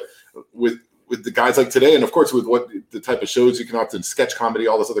 but with the guys like today, and of course with what the type of shows you can opt in, sketch comedy,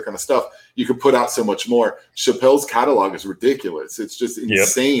 all this other kind of stuff, you can put out so much more. Chappelle's catalog is ridiculous. It's just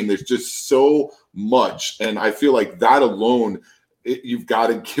insane. Yep. There's just so much. And I feel like that alone, you've got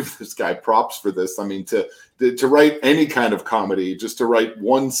to give this guy props for this. I mean, to write any kind of comedy, just to write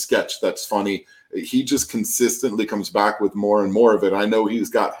one sketch that's funny, he just consistently comes back with more and more of it. I know he's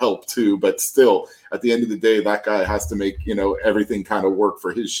got help too, but still, at the end of the day, that guy has to make, everything kind of work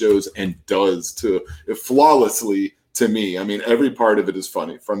for his shows, and does flawlessly to me. I mean, every part of it is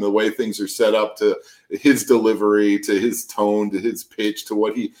funny, from the way things are set up to his delivery, to his tone, to his pitch,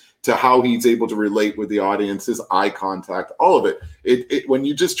 to how he's able to relate with the audience, his eye contact, all of it. When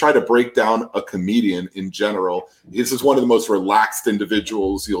you just try to break down a comedian in general, this is one of the most relaxed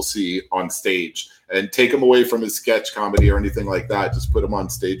individuals you'll see on stage. And take him away from his sketch comedy or anything like that. Just put him on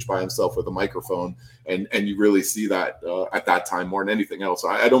stage by himself with a microphone, and you really see that at that time more than anything else.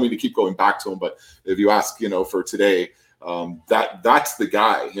 I don't mean to keep going back to him, but if you ask, for today, that's the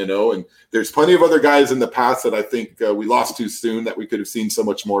guy, and there's plenty of other guys in the past that I think we lost too soon that we could have seen so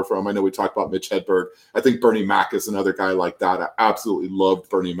much more from. I know we talked about Mitch Hedberg. I think Bernie Mac is another guy like that. I absolutely loved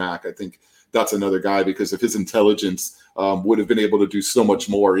Bernie Mac. I think that's another guy because of his intelligence, would have been able to do so much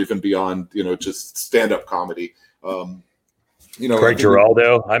more, even beyond, just stand-up comedy. Greg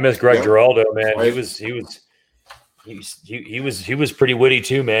Giraldo. I miss Greg Giraldo, man. Right. He was pretty witty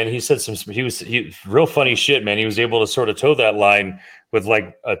too, man. He said he was real funny shit, man. He was able to sort of toe that line with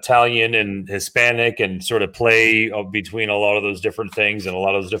like Italian and Hispanic and sort of play between a lot of those different things and a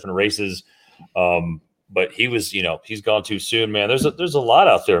lot of those different races. But he was, he's gone too soon, man. There's a lot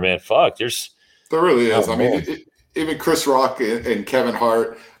out there, man. Fuck, there really is. I mean, even Chris Rock and Kevin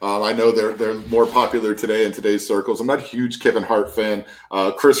Hart, I know they're more popular today in today's circles. I'm not a huge Kevin Hart fan.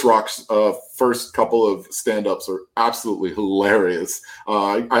 Chris Rock's first couple of stand-ups are absolutely hilarious.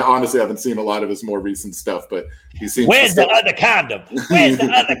 I honestly haven't seen a lot of his more recent stuff, but he seems. Where's the other condom? Where's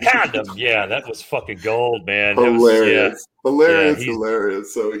the other condom? Yeah, that was fucking gold, man. Hilarious.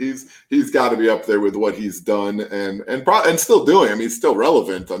 Hilarious. So he's got to be up there with what he's done and still doing. I mean, he's still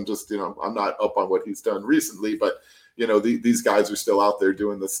relevant. I'm just, I'm not up on what he's done recently, but these guys are still out there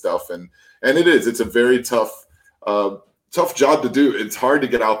doing this stuff, and it's a very tough job to do. It's hard to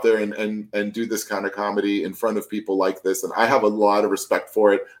get out there and do this kind of comedy in front of people like this, and I have a lot of respect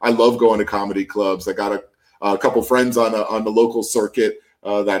for it. I love going to comedy clubs. I got a couple friends on the local circuit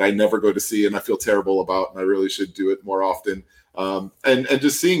that I never go to see, and I feel terrible about, and I really should do it more often. And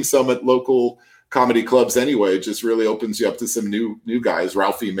just seeing some at local comedy clubs anyway just really opens you up to some new guys.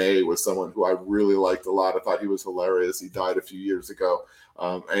 Ralphie May was someone who I really liked a lot. I thought he was hilarious. He died a few years ago.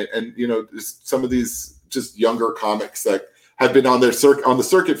 And some of these just younger comics that have been on the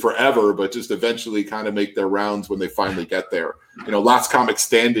circuit forever, but just eventually kind of make their rounds when they finally get there. Last Comic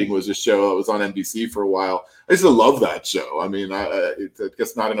Standing was a show that was on NBC for a while. I used to love that show. I mean, I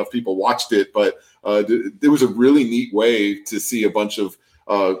guess not enough people watched it, but it was a really neat way to see a bunch of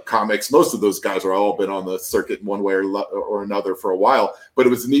comics. Most of those guys are all been on the circuit in one way or another for a while, but it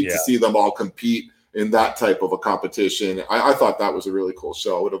was neat to see them all compete in that type of a competition. I thought that was a really cool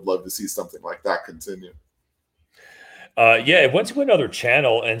show. I would have loved to see something like that continue. It went to another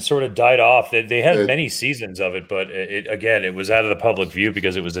channel and sort of died off. They had many seasons of it, but it was out of the public view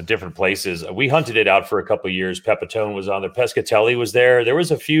because it was at different places. We hunted it out for a couple of years. Pepitone was on there. Pescatelli was there. There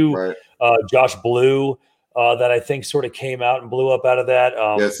was a few, Josh Blue, that I think sort of came out and blew up out of that.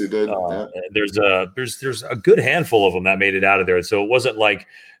 Yes, he did. There's a good handful of them that made it out of there. So it wasn't like,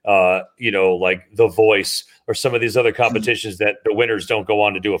 like The Voice or some of these other competitions that the winners don't go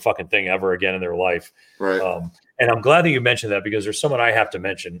on to do a fucking thing ever again in their life. Right. And I'm glad that you mentioned that because there's someone I have to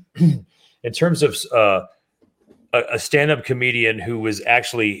mention in terms of a stand-up comedian who was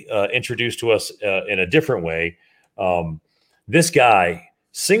actually introduced to us in a different way. This guy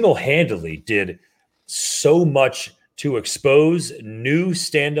single-handedly did so much to expose new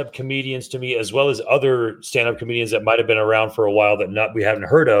stand-up comedians to me, as well as other stand-up comedians that might have been around for a while that we haven't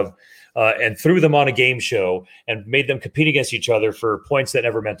heard of, and threw them on a game show and made them compete against each other for points that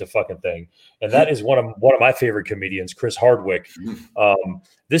never meant a fucking thing. And that is one of my favorite comedians, Chris Hardwick.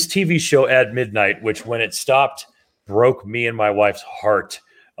 This TV show at midnight, which when it stopped, broke me and my wife's heart.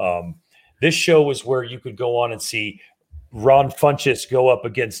 This show was where you could go on and see Ron Funches go up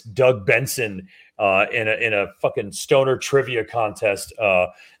against Doug Benson in a fucking stoner trivia contest.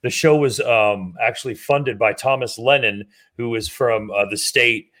 The show was actually funded by Thomas Lennon, who was from the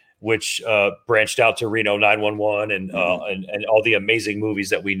state, which branched out to Reno 911 and all the amazing movies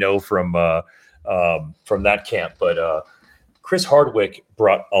that we know from that camp. But Chris Hardwick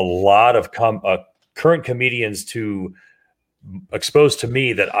brought a lot of current comedians to expose to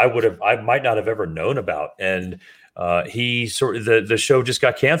me that I might not have ever known about. And he sort of the show just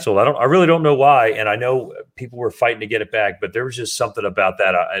got canceled. I really don't know why. And I know people were fighting to get it back, but there was just something about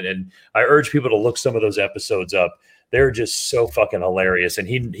that. And I urge people to look some of those episodes up. They're just so fucking hilarious. And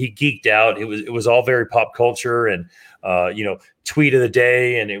he geeked out. It was all very pop culture and, tweet of the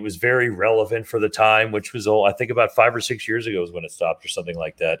day. And it was very relevant for the time, which was I think about 5 or 6 years ago is when it stopped or something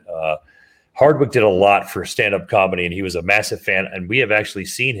like that. Hardwick did a lot for stand-up comedy and he was a massive fan. And we have actually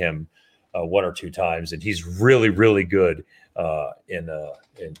seen him 1 or 2 times. And he's really, really good in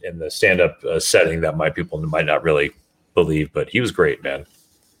the stand-up setting that people might not really believe, but he was great, man.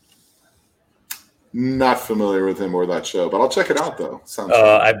 Not familiar with him or that show, but I'll check it out though. Sounds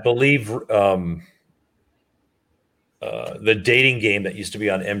I believe the dating game that used to be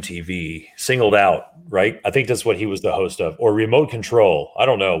on MTV, Singled Out, right? I think that's what he was the host of, or Remote Control. I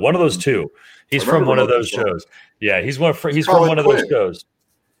don't know. One of those two. He's from one of those shows. Yeah, he's from one of those shows.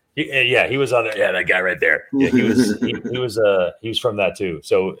 He was on there. Yeah, that guy right there. Yeah, he was from that too.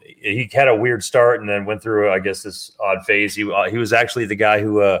 So he had a weird start and then went through, I guess, this odd phase. He was actually the guy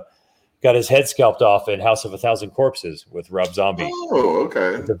who got his head scalped off in House of a Thousand Corpses with Rob Zombie. Oh,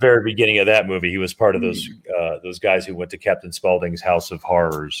 okay. At the very beginning of that movie, he was part of those guys who went to Captain Spaulding's House of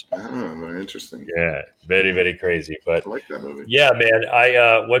Horrors. Oh, very interesting. Yeah, very, very crazy. But I like that movie. Yeah, man.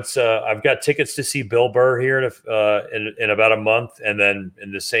 I've got tickets to see Bill Burr here in about a month, and then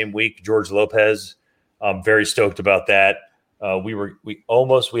in the same week, George Lopez. I'm very stoked about that. We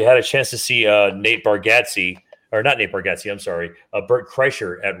had a chance to see Nate Bargatze. Or not Nate Bargatze, I'm sorry, Bert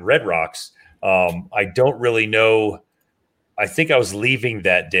Kreischer at Red Rocks. I don't really know. I think I was leaving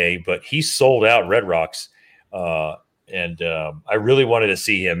that day, but he sold out Red Rocks. And I really wanted to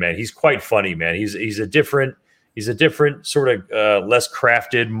see him, man. He's quite funny, man. He's a different sort of less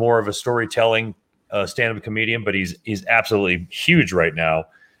crafted, more of a storytelling stand-up comedian, but he's absolutely huge right now.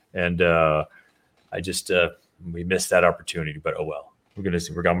 And we missed that opportunity, but oh well. I'm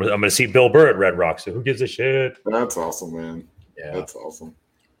gonna see Bill Burr at Red Rocks. So who gives a shit? That's awesome, man. Yeah, that's awesome.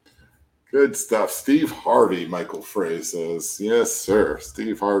 Good stuff. Steve Harvey, Michael Frey says, yes, sir.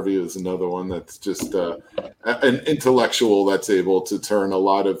 Steve Harvey is another one that's just an intellectual that's able to turn a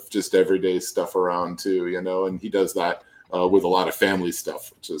lot of just everyday stuff around too, and he does that with a lot of family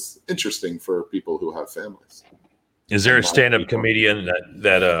stuff, which is interesting for people who have families. Is there a stand-up comedian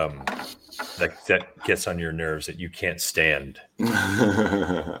that gets on your nerves that you can't stand?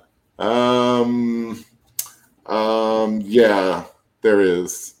 Yeah, there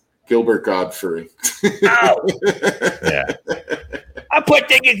is. Gilbert Godfrey. Ow. Yeah. I put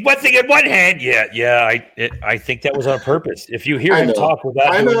one thing in one hand. Yeah. I think that was on purpose. If you hear him talk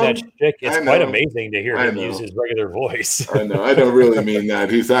without doing that shtick, it's quite amazing to hear him use his regular voice. I know. I don't really mean that.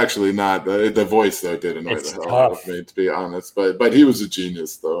 He's actually not. The voice, though, did annoy the hell out of me, to be honest. But he was a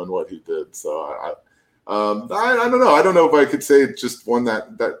genius, though, in what he did. So I don't know. I don't know if I could say just one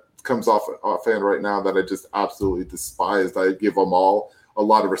that comes offhand right now that I just absolutely despised. I give them all a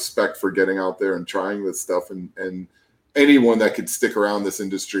lot of respect for getting out there and trying this stuff, and anyone that could stick around this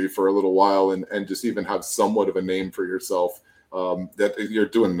industry for a little while and just even have somewhat of a name for yourself, that you're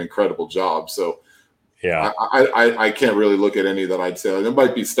doing an incredible job. So yeah, I can't really look at any that I'd say. There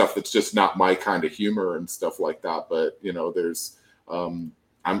might be stuff that's just not my kind of humor and stuff like that, but there's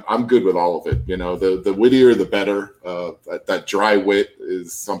I'm good with all of it. The wittier the better. That dry wit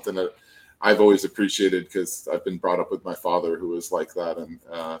is something that I've always appreciated because I've been brought up with my father, who was like that, and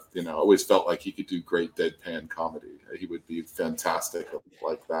I always felt like he could do great deadpan comedy. He would be fantastic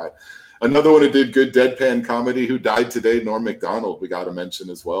like that. Another one who did good deadpan comedy, who died today, Norm Macdonald. We got to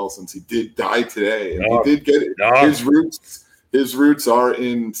mention as well, since he did die today, and he did get it. His roots are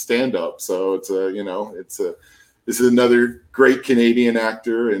in stand up, so this is another great Canadian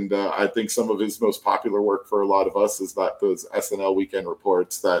actor, and I think some of his most popular work for a lot of us is those SNL Weekend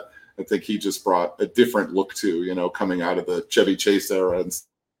Reports that I think he just brought a different look to, coming out of the Chevy Chase era and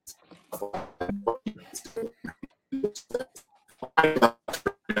stuff.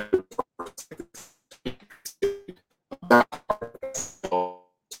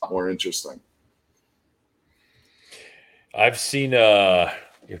 More interesting. I've seen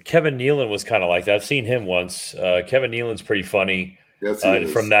Kevin Nealon was kind of like that. I've seen him once. Kevin Nealon's pretty funny. Yes,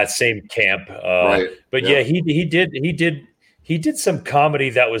 from that same camp. Right. But yeah, he did some comedy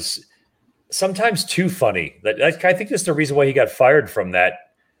that was sometimes too funny. I think that's the reason why he got fired from that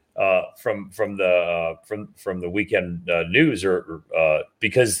from the Weekend News, or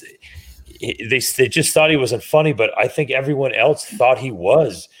because they just thought he wasn't funny. But I think everyone else thought he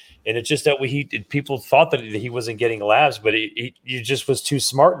was. And it's just that people thought that he wasn't getting laughs, but he just was too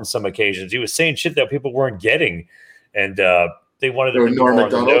smart in some occasions. He was saying shit that people weren't getting, and they wanted to. Norm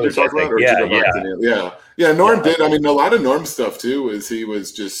Macdonald, you're talking about? Yeah. Norm did. I mean, a lot of Norm stuff too is he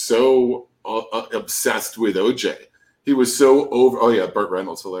was just so obsessed with OJ. He was so over. Oh yeah, Burt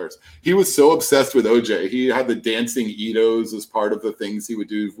Reynolds, hilarious. He was so obsessed with OJ. He had the dancing Itos as part of the things he would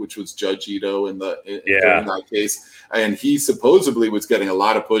do, which was Judge Ito in that case. And he supposedly was getting a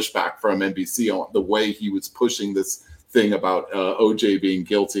lot of pushback from NBC on the way he was pushing this thing about OJ being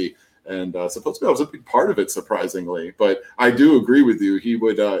guilty. And supposedly that was a big part of it, surprisingly. But I do agree with you. He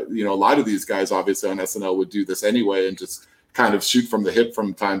would, a lot of these guys, obviously on SNL, would do this anyway and just kind of shoot from the hip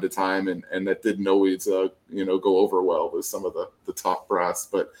from time to time, and that didn't always go over well with some of the top brass.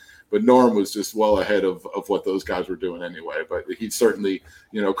 But Norm was just well ahead of what those guys were doing anyway. But he certainly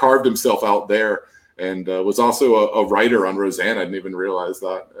carved himself out there, and was also a writer on Roseanne. I didn't even realize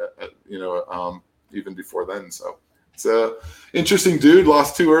that even before then. So it's a interesting dude.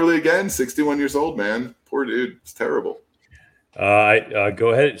 Lost too early again. 61 years old, man. Poor dude. It's terrible.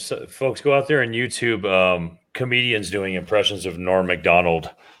 Go ahead, folks. Go out there on YouTube. Comedians doing impressions of Norm Macdonald.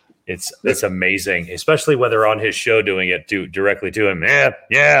 It's amazing, especially when they're on his show doing it directly to him.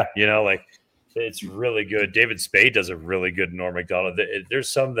 Yeah, it's really good. David Spade does a really good Norm Macdonald. There's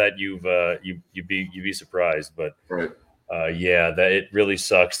some that you'd be surprised, but right. That it really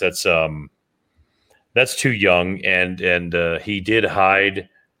sucks. That's too young, and he did hide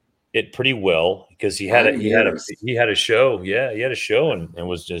it pretty well because he had a show. Yeah, he had a show and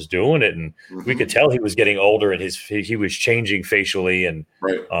was just doing it, and we could tell he was getting older, and he was changing facially, and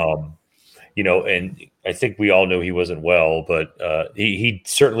right. And I think we all knew he wasn't well, but he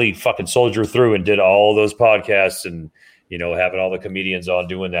certainly fucking soldiered through and did all those podcasts, and having all the comedians on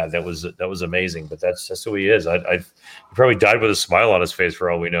doing that was amazing. But that's who he is. He probably died with a smile on his face for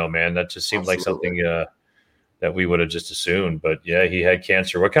all we know, man. That just seemed like something that we would have just assumed. But yeah, he had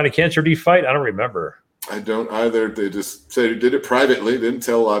cancer. What kind of cancer did he fight? I don't remember. I don't either. They just said he did it privately. Didn't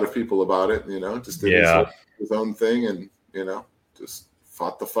tell a lot of people about it. Just did his own thing, and just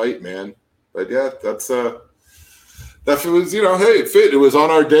fought the fight, man. But yeah, that was hey, it fit. It was on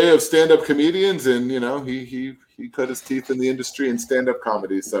our day of stand-up comedians, and he cut his teeth in the industry and stand-up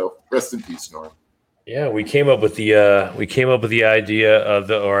comedy. So rest in peace, Norm. Yeah, we came up with the idea of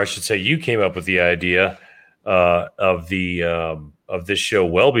or I should say, you came up with the idea of this show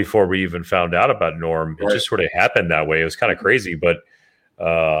well before we even found out about Norm. It just sort of happened that way. It was kind of crazy, but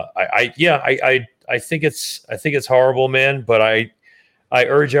I think it's horrible, man. But I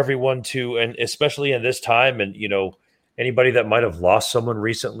urge everyone to, and especially in this time, and anybody that might have lost someone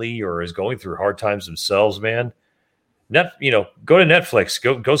recently or is going through hard times themselves, man, go to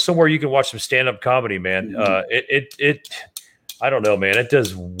Netflix, go somewhere you can watch some stand-up comedy, man. I don't know, man. It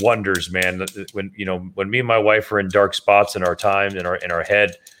does wonders, man. When me and my wife are in dark spots in our time, in our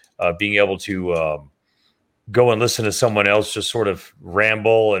head, being able to go and listen to someone else just sort of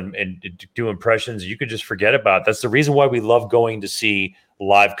ramble and do impressions, you could just forget about it. That's the reason why we love going to see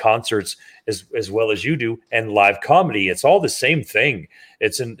live concerts as well as you do, and live comedy. It's all the same thing.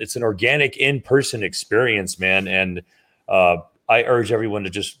 It's an organic in-person experience, man. And I urge everyone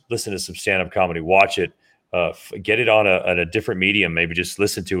to just listen to some stand-up comedy, watch it, get it on a different medium, maybe just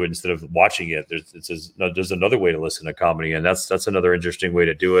listen to it instead of watching it. There's another way to listen to comedy, and that's another interesting way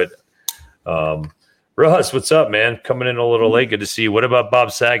to do it. Russ, what's up, man? Coming in a little late. Good to see you. What about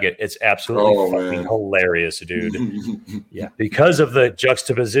Bob Saget? It's absolutely fucking hilarious, dude. Yeah, because of the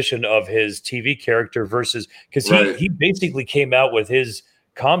juxtaposition of his TV character versus, because he basically came out with his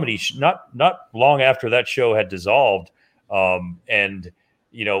comedy not long after that show had dissolved, and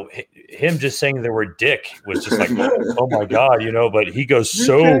him just saying the word "dick" was just like, oh my god, but he goes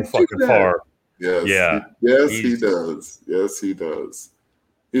so fucking far. Yes, yeah, he does. Yes, he does.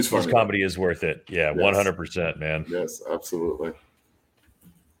 He's funny. His comedy is worth it. Yeah, 100%, man. Yes, absolutely.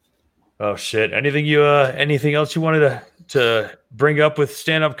 Oh shit! Anything else you wanted to bring up with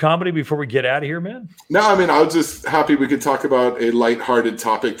stand-up comedy before we get out of here, man? No, I mean, I was just happy we could talk about a lighthearted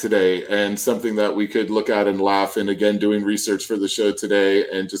topic today and something that we could look at and laugh. And again, doing research for the show today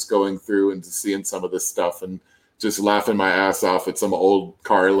and just going through and seeing some of this stuff and just laughing my ass off at some old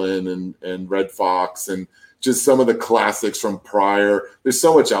Carlin and Red Fox and just some of the classics from prior. There's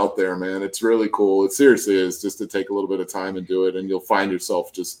so much out there, man. It's really cool. It seriously is, just to take a little bit of time and do it, and you'll find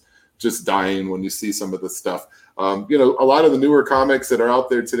yourself just dying when you see some of this stuff. A lot of the newer comics that are out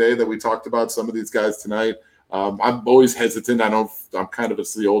there today that we talked about, some of these guys tonight, I'm always hesitant. I'm kind of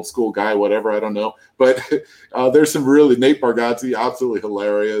the old school guy, whatever, I don't know. But there's some really, Nate Bargatze, absolutely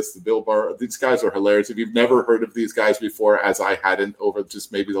hilarious. Bill Barr, these guys are hilarious. If you've never heard of these guys before, as I hadn't over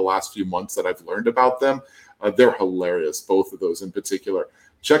just maybe the last few months that I've learned about them, they're hilarious, both of those in particular.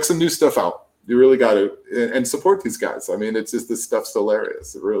 Check some new stuff out. You really got to, and support these guys. I mean, it's just, this stuff's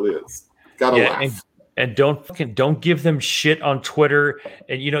hilarious. It really is. Got to laugh. And don't give them shit on Twitter.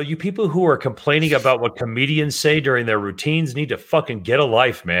 And you people who are complaining about what comedians say during their routines need to fucking get a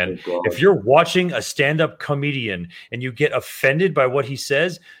life, man. If you're watching a stand-up comedian and you get offended by what he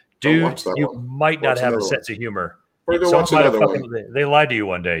says, dude, you might not have a sense of humor. They lied to you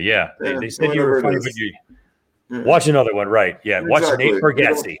one day. Yeah, they said you were funny, but you. Watch another one, right? Yeah, watch Nate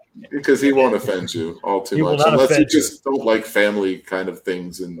Bargatze. Because he won't offend you all too much, unless you just don't like family kind of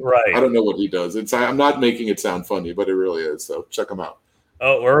things. And I don't know what he does. I'm not making it sound funny, but it really is. So check him out.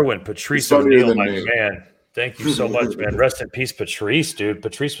 Oh, Erwin, Patrice O'Neill, my man. Thank you so much, man. Rest in peace, Patrice, dude.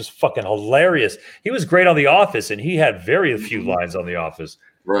 Patrice was fucking hilarious. He was great on The Office, and he had very few lines on The Office.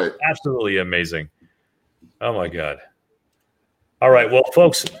 Right. Absolutely amazing. Oh, my God. All right. Well,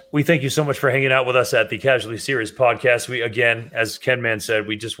 folks, we thank you so much for hanging out with us at the Casually Serious Podcast. We, again, as Ken Man said,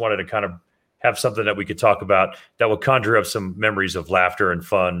 we just wanted to kind of have something that we could talk about that will conjure up some memories of laughter and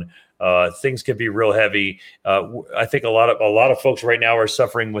fun. Things can be real heavy. I think a lot of folks right now are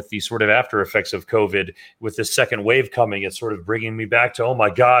suffering with the sort of after effects of COVID. With the second wave coming, it's sort of bringing me back to, oh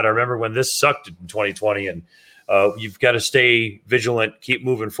my God, I remember when this sucked in 2020. And you've got to stay vigilant, keep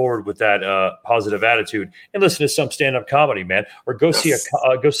moving forward with that positive attitude, and listen to some stand-up comedy, man, or go see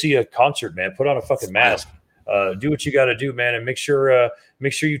a concert, man. Put on a fucking mask. Do what you got to do, man, and make sure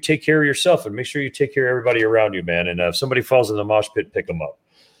you take care of yourself and make sure you take care of everybody around you, man. And if somebody falls in the mosh pit, pick them up.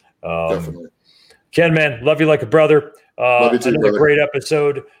 Definitely. Ken, man, love you like a brother. Love you too, another great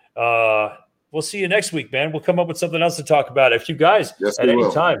episode. We'll see you next week, man. We'll come up with something else to talk about. If you guys at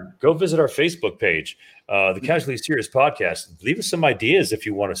any time, go visit our Facebook page, the Casually Serious Podcast. Leave us some ideas if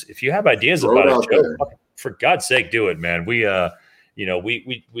you want to. If you have ideas about it, for God's sake, do it, man. We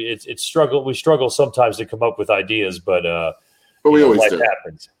struggle. We struggle sometimes to come up with ideas, but we always do.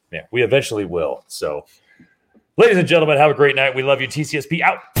 Happens. Yeah, we eventually will. So, ladies and gentlemen, have a great night. We love you. TCSP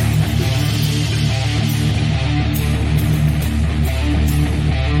out.